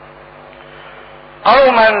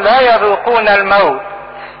قوما لا يذوقون الموت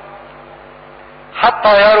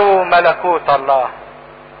حتى يروا ملكوت الله.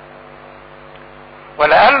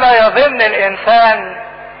 ولئلا يظن الانسان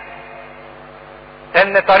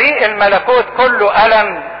ان طريق الملكوت كله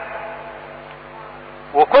الم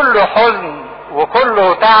وكله حزن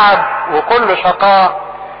وكله تعب وكله شقاء.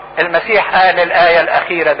 المسيح قال الايه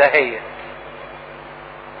الاخيره دهيت،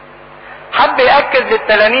 حب يأكد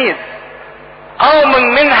للتلاميذ قوم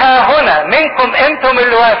منها هنا، منكم انتم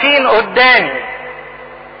اللي واقفين قدامي،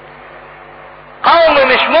 قوم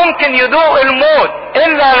مش ممكن يذوق الموت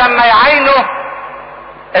الا لما يعينوا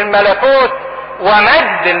الملكوت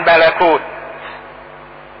ومجد الملكوت،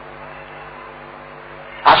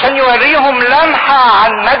 عشان يوريهم لمحة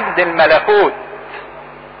عن مجد الملكوت،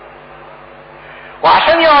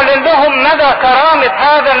 وعشان يعلن لهم مدى كرامة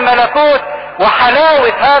هذا الملكوت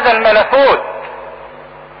وحلاوة هذا الملكوت.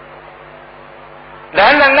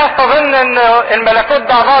 لأن الناس تظن أن الملكوت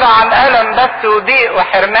ده عبارة عن ألم بس وضيق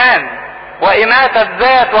وحرمان وإماتة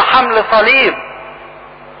ذات وحمل صليب.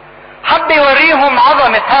 حب يوريهم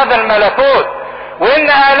عظمة هذا الملكوت، وإن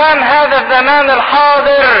آلام هذا الزمان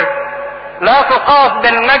الحاضر لا تقاس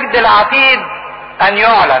بالمجد العتيد أن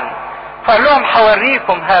يعلن. فقال لهم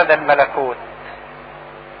حوريكم هذا الملكوت.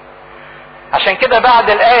 عشان كده بعد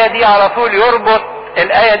الآية دي على طول يربط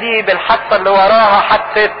الآية دي بالحادثة اللي وراها،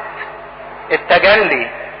 حادثة التجلي.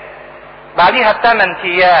 بعديها ب8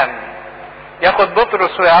 أيام ياخد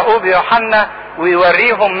بطرس ويعقوب ويوحنا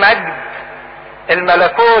ويوريهم مجد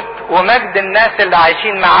الملكوت ومجد الناس اللي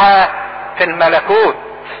عايشين معاه في الملكوت.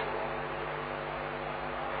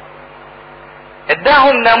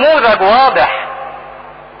 اداهم نموذج واضح،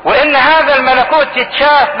 وان هذا الملكوت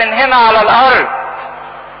يتشاف من هنا على الارض.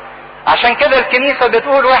 عشان كده الكنيسة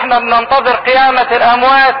بتقول واحنا بننتظر قيامة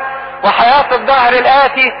الاموات وحياة الدهر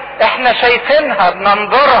الاتي، احنا شايفينها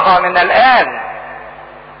بننظرها من الان.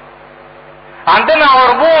 عندنا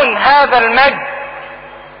عربون هذا المجد،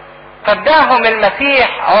 فاداهم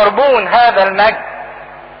المسيح عربون هذا المجد.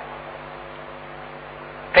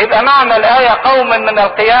 فيبقى معنى الآية قوم من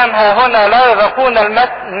القيام ها هنا لا يذوقون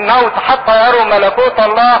الموت حتى يروا ملكوت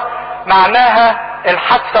الله، معناها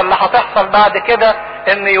الحادثة اللي هتحصل بعد كده،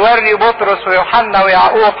 ان يوري بطرس ويوحنا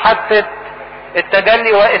ويعقوب حادثة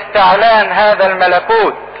التجلي واستعلان هذا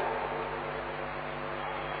الملكوت.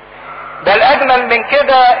 ده الأجمل من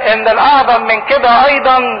كده، ان الأعظم من كده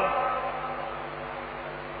أيضا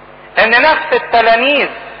ان نفس التلاميذ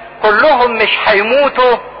كلهم مش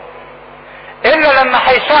هيموتوا الا لما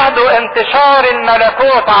هيشاهدوا انتشار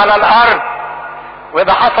الملكوت على الارض.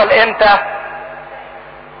 وده حصل امتى؟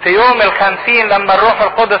 في يوم 50 لما الروح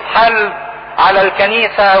القدس حل على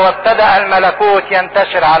الكنيسة وابتدأ الملكوت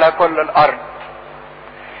ينتشر على كل الارض.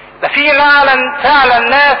 ده في فعلا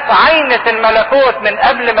ناس عينت الملكوت من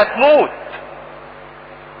قبل ما تموت.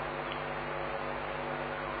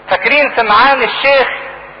 فاكرين سمعان الشيخ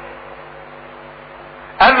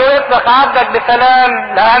قال له اطلق عبدك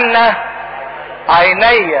بسلام لأن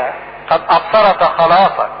عيني قد أبصرت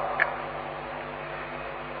خلاصك.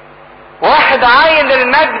 واحد عين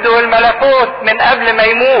المجد والملكوت من قبل ما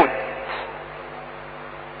يموت،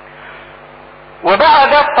 وبقى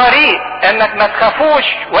ده الطريق، انك ما تخافوش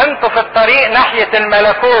وانتوا في الطريق ناحية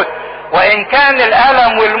الملكوت، وان كان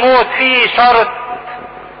الألم والموت فيه شرط،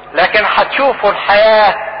 لكن هتشوفوا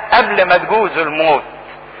الحياة قبل ما تجوزوا الموت،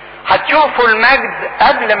 هتشوفوا المجد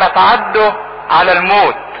قبل ما تعدوا على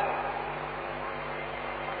الموت.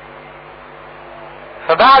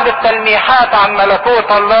 فبعد التلميحات عن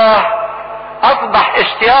ملكوت الله اصبح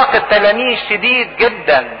اشتياق التلاميذ شديد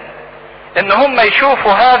جدا ان هم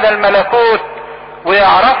يشوفوا هذا الملكوت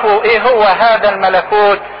ويعرفوا ايه هو هذا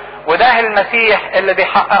الملكوت وده المسيح اللي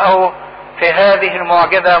بيحققه في هذه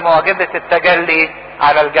المعجزة، معجزة التجلي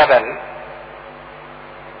على الجبل.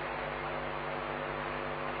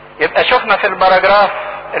 يبقى شفنا في البراجراف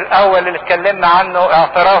الاول اللي اتكلمنا عنه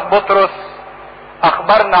اعتراف بطرس،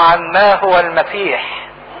 اخبرنا عن ما هو المسيح.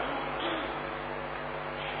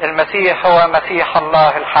 المسيح هو مسيح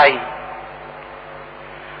الله الحي.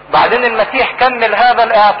 بعدين المسيح كمل هذا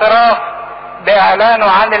الاعتراف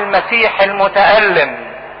باعلانه عن المسيح المتألم،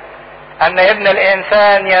 ان ابن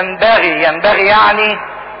الانسان ينبغي يعني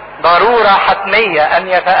ضرورة حتمية ان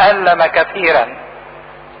يتألم كثيرا.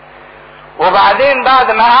 وبعدين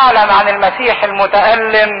بعد ما اعلن عن المسيح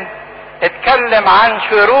المتألم اتكلم عن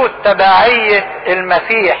شروط تبعية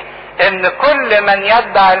المسيح، ان كل من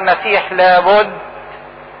يتبع المسيح لابد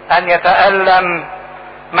ان يتألم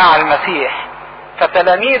مع المسيح.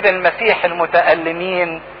 فتلاميذ المسيح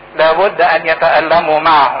المتألمين لابد ان يتألموا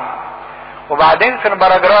معهم. وبعدين في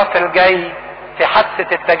البراجراف الجاي في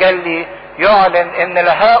حادثة التجلي يعلن ان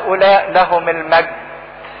لهؤلاء لهم المجد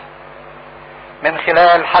من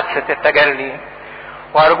خلال حادثة التجلي.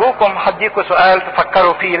 وارجوكم هديكوا سؤال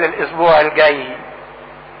تفكروا فيه للاسبوع الجاي.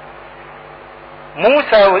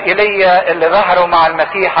 موسى وإيليا اللي ظهروا مع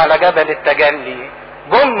المسيح على جبل التجلي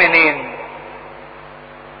جم منين؟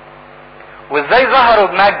 وازاي ظهروا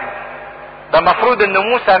بمجد؟ ده مفروض ان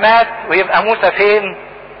موسى مات ويبقى موسى فين؟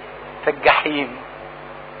 في الجحيم.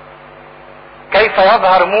 كيف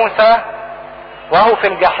يظهر موسى وهو في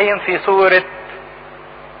الجحيم في صورة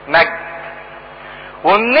مجد؟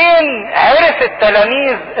 ومنين عرف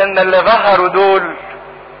التلاميذ ان اللي ظهروا دول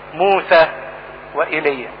موسى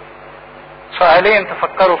وإيليا؟ سؤالين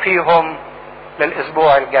تفكروا فيهم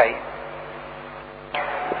للاسبوع الجاي.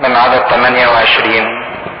 من عدد 28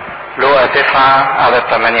 لوقا 9 عدد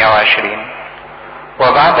 28.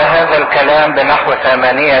 وبعد هذا الكلام بنحو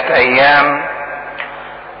 8 أيام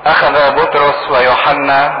أخذ بطرس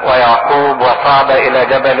ويوحنا ويعقوب وصعد إلى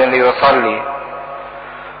جبل ليصلي.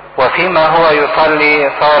 وفيما هو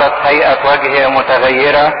يصلي صارت هيئة وجهه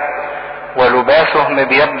متغيرة ولباسه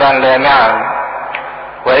مبيضا لامعا،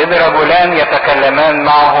 وإذ رجلان يتكلمان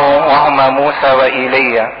معه وهما موسى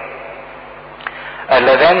وإيليا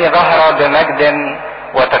اللذان ظهرا بمجد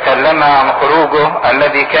وتكلما عن خروجه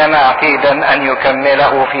الذي كان عتيدا أن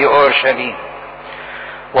يكمله في أورشليم.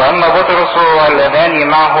 وأما بطرس واللذان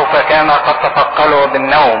معه فكان قد تثقلوا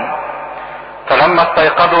بالنوم، فلما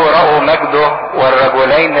استيقظوا رأوا مجده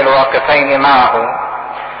والرجلين الواقفين معه.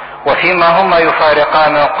 وفيما هما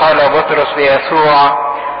يفارقان قال بطرس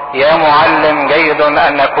ليسوع: يا معلم، جيد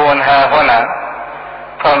أن نكون ها هنا،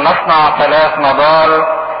 فلنصنع 3 نضال،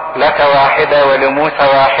 لك واحدة ولموسى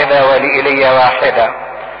واحدة ولإيليا واحدة.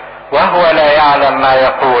 وهو لا يعلم ما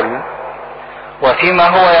يقول. وفيما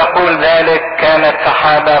هو يقول ذلك كانت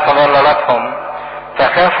سحابة فظللتهم،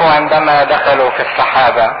 فخافوا عندما دخلوا في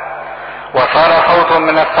السحابة. وصار صوت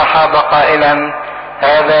من السحابة قائلا: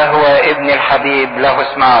 هذا هو ابن الحبيب، له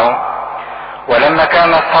اسمعوا. ولما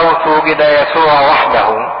كان الصوت وجد يسوع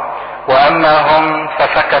وحده، وأما هم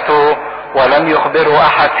فسكتوا ولم يخبروا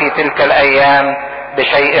أحد في تلك الأيام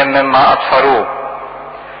بشيء مما أبصروه.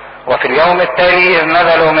 وفي اليوم التالي إذ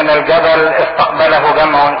نزلوا من الجبل استقبله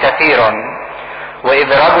جمع كثير، وإذ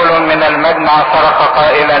رجل من المجمع صرخ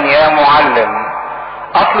قائلا: يا معلم،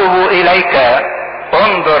 أطلب إليك،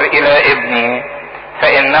 انظر إلى ابني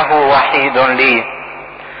فإنه وحيد لي،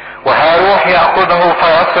 وها روح يأخذه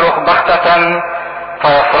فيصرخ بغتة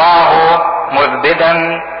فيصرعه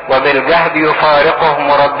مذبدا، وبالجهد يفارقه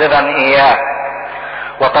مرددا إياه.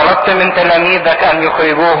 وطلبت من تلاميذك أن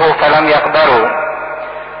يخرجوه فلم يقدروا.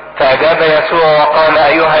 فأجاب يسوع وقال: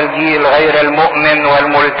 أيها الجيل غير المؤمن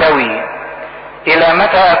والملتوي، إلى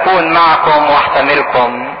متى أكون معكم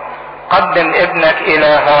واحتملكم؟ قدم ابنك إلى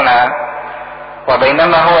هنا.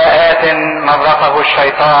 وبينما هو آت مضغه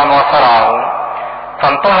الشيطان وصرعه،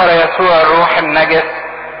 فانتهر يسوع الروح النجس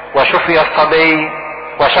وشفى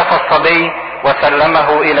الصبي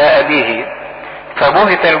وسلمه إلى أبيه.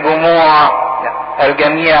 فبهت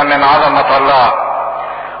الجميع من عظمة الله.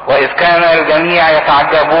 وإذ كان الجميع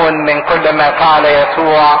يتعجبون من كل ما فعل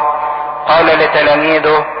يسوع، قال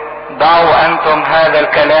لتلاميذه: ضعوا أنتم هذا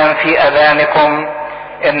الكلام في أذانكم،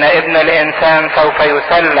 إن ابن الإنسان سوف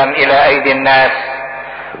يسلم إلى أيدي الناس.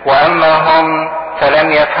 وأما هم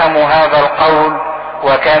فلم يفهموا هذا القول،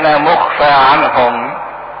 وكان مخفى عنهم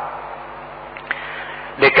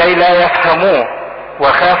لكي لا يفهموه،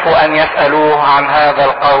 وخافوا أن يسألوه عن هذا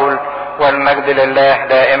القول. والمجد لله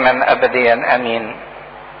دائما أبديا أمين.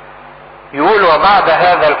 يقول: وبعد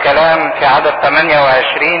هذا الكلام في عدد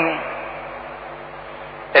 28،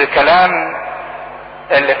 الكلام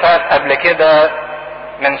اللي فات قبل كده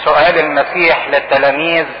من سؤال المسيح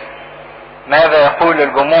للتلاميذ ماذا يقول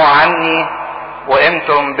الجموع عني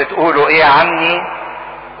وانتم بتقولوا ايه عني.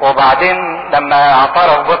 وبعدين لما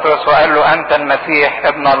اعترف بطرس وقال له انت المسيح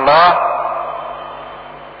ابن الله،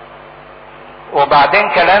 وبعدين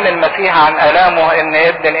كلام المسيح عن الامه ان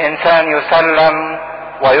ابن الانسان يسلم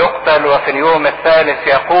ويقتل وفي اليوم الثالث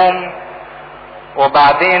يقوم.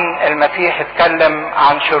 وبعدين المسيح اتكلم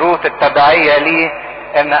عن شروط التبعية ليه،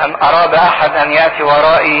 ان اراد احد ان يأتي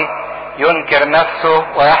ورائي ينكر نفسه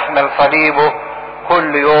ويحمل صليبه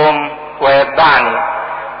كل يوم ويتبعني.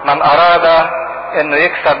 من اراد انه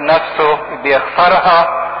يكسب نفسه بيخسرها،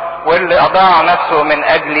 واللي اضاع نفسه من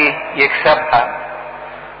اجلي يكسبها.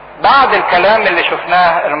 بعد الكلام اللي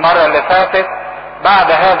شفناه المرة اللي فاتت،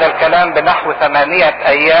 بعد هذا الكلام بنحو 8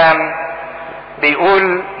 ايام،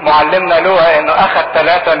 بيقول معلمنا لوقا انه اخذ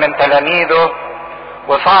 3 من تلاميذه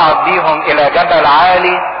وصعد بيهم الى جبل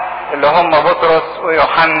عالي اللي هم بطرس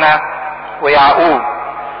ويوحنا ويعقوب،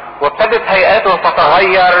 وابتدت هيئته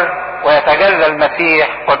تتغير ويتجلى المسيح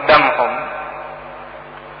قدامهم.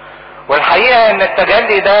 والحقيقة ان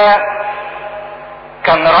التجلي ده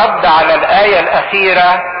كان رد على الآية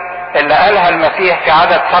الأخيرة اللي قالها المسيح في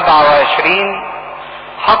عدد 27: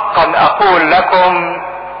 حقا أقول لكم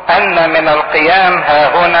أن من القيام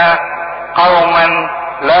ها هنا قوما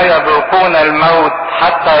لا يذوقون الموت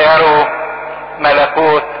حتى يروا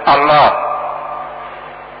ملكوت الله.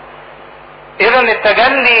 إذا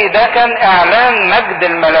التجلي ده كان إعلان مجد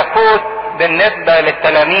الملكوت بالنسبة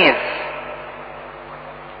للتلاميذ،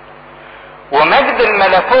 ومجد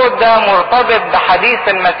الملكوت ده مرتبط بحديث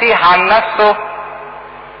المسيح عن نفسه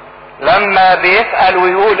لما بيسأل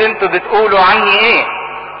ويقول انتوا بتقولوا عني ايه،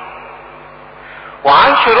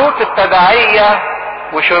 وعن شروط التبعية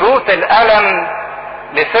وشروط الألم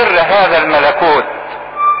لسر هذا الملكوت.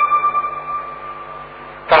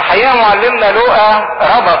 فالحقيقة معلمنا لوقا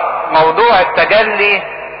ربط موضوع التجلي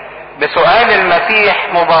بسؤال المسيح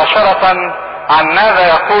مباشرة عن ماذا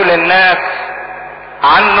يقول الناس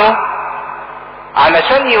عنه،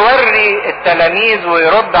 علشان يوري التلاميذ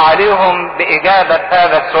ويرد عليهم بإجابة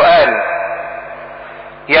هذا السؤال،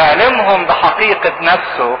 يعلمهم بحقيقة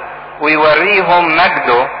نفسه ويوريهم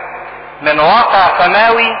مجده من واقع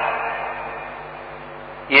سماوي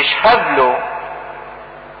يشهد له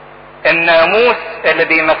الناموس اللي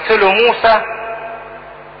بيمثله موسى،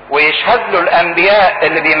 ويشهد له الأنبياء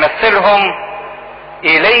اللي بيمثلهم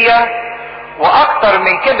إيليا، وأكتر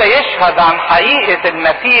من كده يشهد عن حقيقة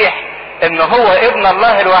المسيح إن هو ابن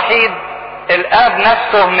الله الوحيد، الآب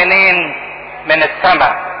نفسه منين؟ من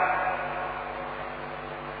السماء.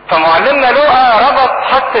 فمعلمنا لوقا ربط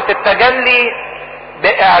حادثة التجلي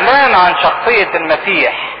بإعلان عن شخصية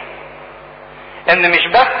المسيح، إن مش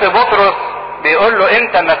بس بطرس بيقول له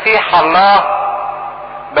أنت مسيح الله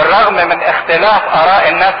بالرغم من اختلاف آراء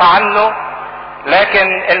الناس عنه،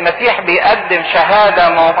 لكن المسيح بيقدم شهادة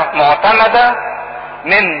معتمدة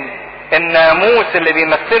من الناموس اللي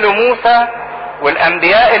بيمثله موسى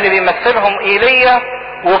والأنبياء اللي بيمثلهم إيليا،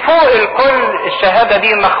 وفوق الكل الشهادة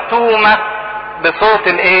دي مختومة بصوت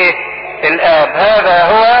الايه؟ الآب: هذا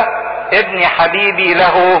هو ابن حبيبي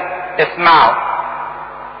له اسمعوا.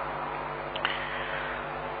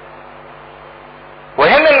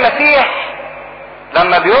 وهنا المسيح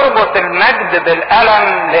لما بيربط المجد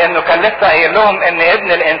بالألم، لأنه كان لسه قايل لهم إن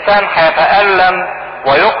ابن الإنسان هيتألم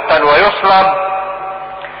ويقتل ويصلب،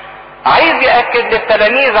 عايز يأكد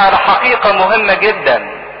للتلاميذ على حقيقة مهمة جدا،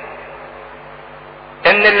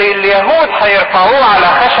 إن اللي اليهود هيرفعوه على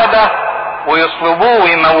خشبة ويصلبوه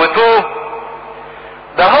ويموتوه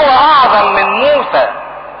ده هو أعظم من موسى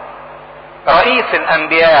رئيس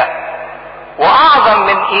الأنبياء، وأعظم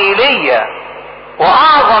من إيليا،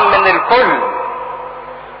 وأعظم من الكل.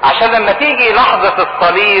 عشان لما تيجي لحظة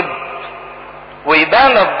الصليب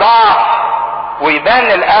ويبان الضعف ويبان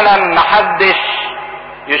الألم محدش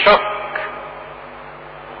يشك.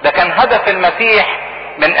 ده كان هدف المسيح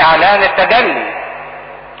من إعلان التجلي.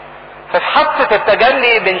 ففي حادثة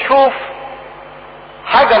التجلي بنشوف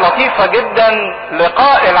حاجة لطيفة جدا،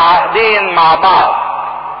 لقاء العهدين مع بعض.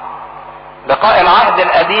 لقاء العهد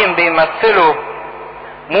القديم بيمثله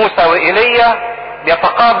موسى وإيليا،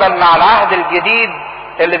 بيتقابل مع العهد الجديد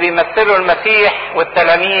اللي بيمثله المسيح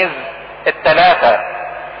والتلاميذ الثلاثة.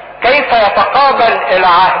 كيف يتقابل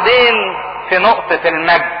العهدين في نقطة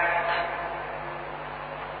المجد؟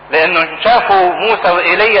 لأنه شافوا موسى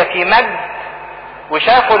وإيليا في مجد،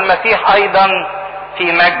 وشافوا المسيح أيضا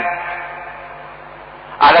في مجد.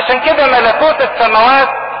 علشان كده ملكوت السماوات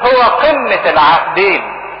هو قمة العهدين،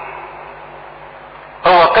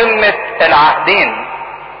 هو قمة العهدين.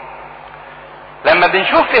 لما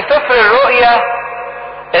بنشوف في سفر الرؤيا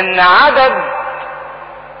ان عدد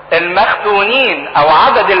المختونين او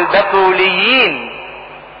عدد البتوليين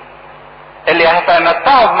اللي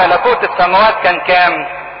هيتمتعوا بملكوت السماوات كان كام؟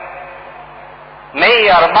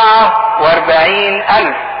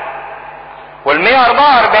 144,000. وال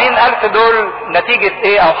 144,000 دول نتيجة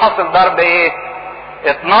ايه او حاصل ضرب ايه؟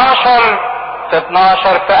 12 في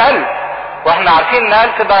 12 في 1000. واحنا عارفين ان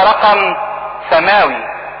 1000 ده رقم سماوي.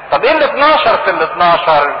 طب ايه ال 12 في ال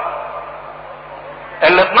 12؟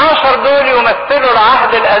 ال 12 دول يمثلوا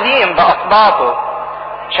العهد القديم بأصباطه.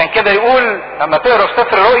 عشان كده يقول لما تقروا في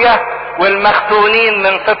سفر الرؤيا: والمختونين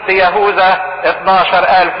من سبط يهوذا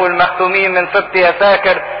 12,000، والمختومين من سبط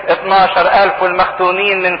يساكر 12,000،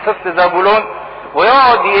 والمختونين من سبط زبولون،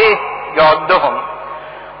 ويقعد ايه؟ يعدهم.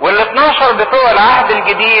 وال 12 بتوع العهد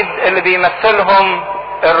الجديد اللي بيمثلهم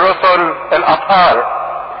الرسل الأطهار.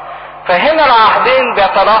 فهنا العهدين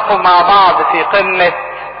بيتلاقوا مع بعض في قمة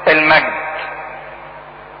المجد.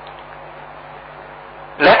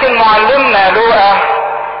 لكن معلمنا لوقا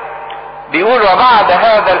بيقول: وبعد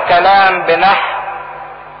هذا الكلام بنحو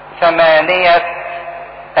 8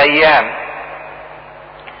 أيام.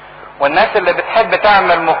 والناس اللي بتحب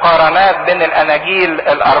تعمل مقارنات بين الأناجيل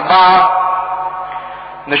الأربعة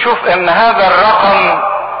نشوف ان هذا الرقم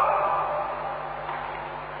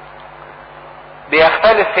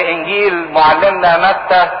بيختلف في انجيل معلمنا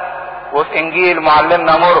متى وفي انجيل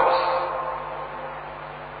معلمنا مرقس.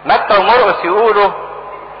 متى ومرقس يقولوا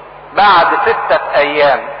بعد 6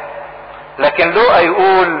 أيام، لكن لوقا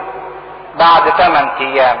يقول بعد 8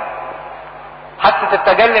 أيام. حتى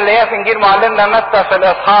التجلي اللي هي في انجيل معلمنا متى في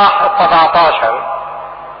الاصحاح 17.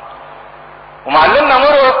 ومعلمنا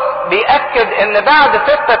مرقس بيأكد ان بعد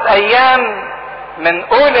 6 أيام من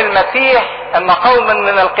قول المسيح ان قوم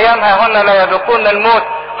من القيام ها هنا لا يذوقون الموت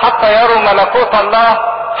حتى يروا ملكوت الله،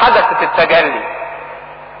 حدثت التجلي.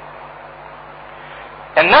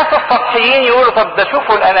 الناس السطحيين يقولوا: طب ده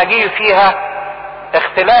شوفوا الاناجيل فيها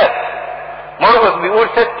اختلاف، مرقس بيقول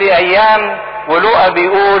 6 أيام ولوقا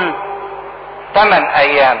بيقول 8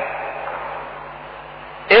 أيام.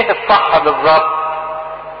 ايه الصح بالظبط؟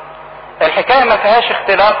 الحكاية ما فيهاش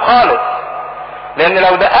اختلاف خالص، لان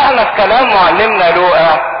لو دققنا في كلام معلمنا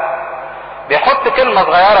لوقا بيحط كلمة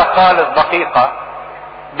صغيرة خالص دقيقة: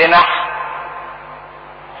 بنحو.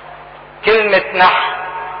 كلمة نحو،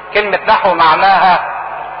 كلمة نحو معناها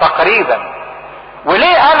تقريبا.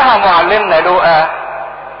 وليه قالها معلمنا لوقا؟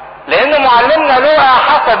 لان معلمنا لوقا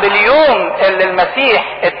حسب اليوم اللي المسيح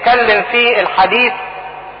اتكلم فيه الحديث: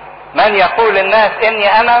 من يقول الناس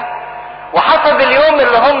اني انا، وحسب اليوم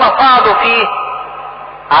اللي هم صعدوا فيه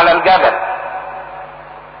على الجبل.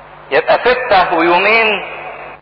 يبقى 6 ويومين